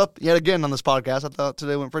stood up yet again on this podcast, I thought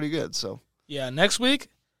today went pretty good. So yeah, next week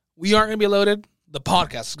we aren't going to be loaded. The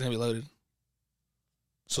podcast is going to be loaded.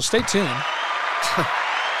 So stay tuned.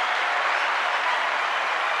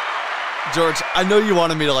 George, I know you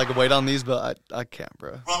wanted me to wait on these, but I can't,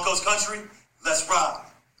 bro. Broncos country, let's ride.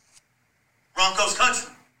 Broncos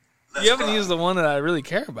country, let's You haven't ride. used the one that I really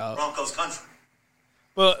care about. Broncos country.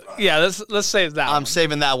 But yeah, let's save that. I'm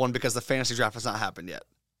saving that one because the fantasy draft has not happened yet.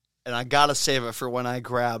 And I got to save it for when I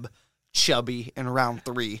grab Chubby in round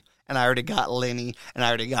 3. And I already got Lenny, and I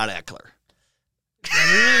already got Eckler. Are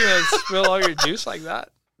you really going to spill all your juice like that?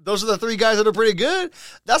 Those are the 3 guys that are pretty good.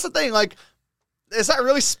 That's the thing. Is that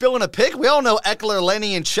really spilling a pick? We all know Eckler,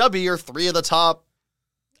 Lenny, and Chubby are 3 of the top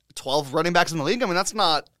 12 running backs in the league. I mean, that's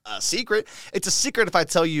not a secret. It's a secret if I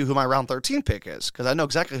tell you who my round 13 pick is, because I know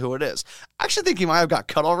exactly who it is. I actually think he might have got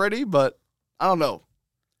cut already, but I don't know.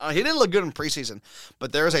 He didn't look good in preseason,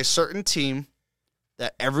 but there is a certain team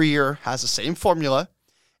that every year has the same formula,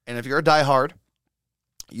 and if you're a diehard,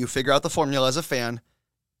 you figure out the formula as a fan,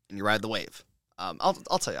 and you ride the wave. I'll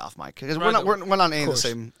tell you off, Mike, because we're not any of the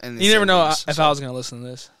same. You never know if I was going to listen to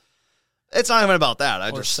this. It's not even about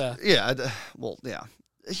that. Or Seth. Yeah. Yeah.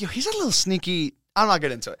 He's a little sneaky. I'm not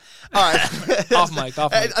getting into it. All right. Off mic.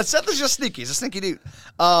 Seth is just sneaky. He's a sneaky dude.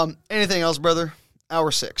 Anything else, brother? Hour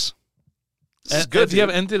 6. This is good. Do you have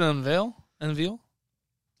anything to unveil?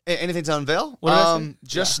 Anything to unveil? What did I say?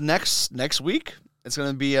 Just next week. It's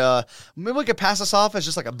going to be, maybe we could pass this off as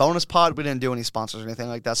just like a bonus pod. We didn't do any sponsors or anything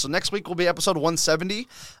like that. So next week will be episode 170.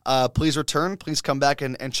 Please return. Please come back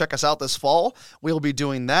and check us out this fall. We'll be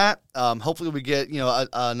doing that. Hopefully we get,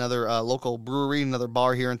 another local brewery, another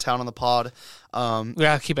bar here in town on the pod. We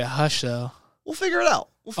got to keep it hush, though. We'll figure it out.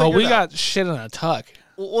 We got shit in a tuck.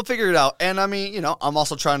 We'll figure it out. And I mean, I'm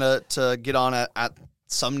also trying to get on at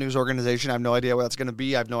some news organization. I have no idea where that's going to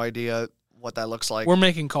be. I have no idea what that looks like. We're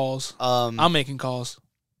making calls. I'm making calls.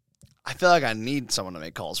 I feel like I need someone to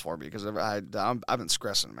make calls for me because I've been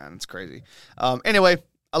stressing, man. It's crazy. Anyway,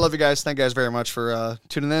 I love you guys. Thank you guys very much for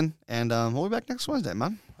tuning in, and we'll be back next Wednesday,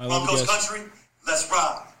 man. Broncos country, let's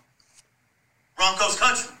ride. Broncos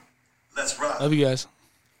country, let's ride. Love you guys.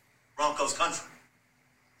 Broncos country,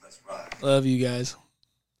 let's ride. Love you guys.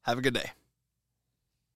 Have a good day.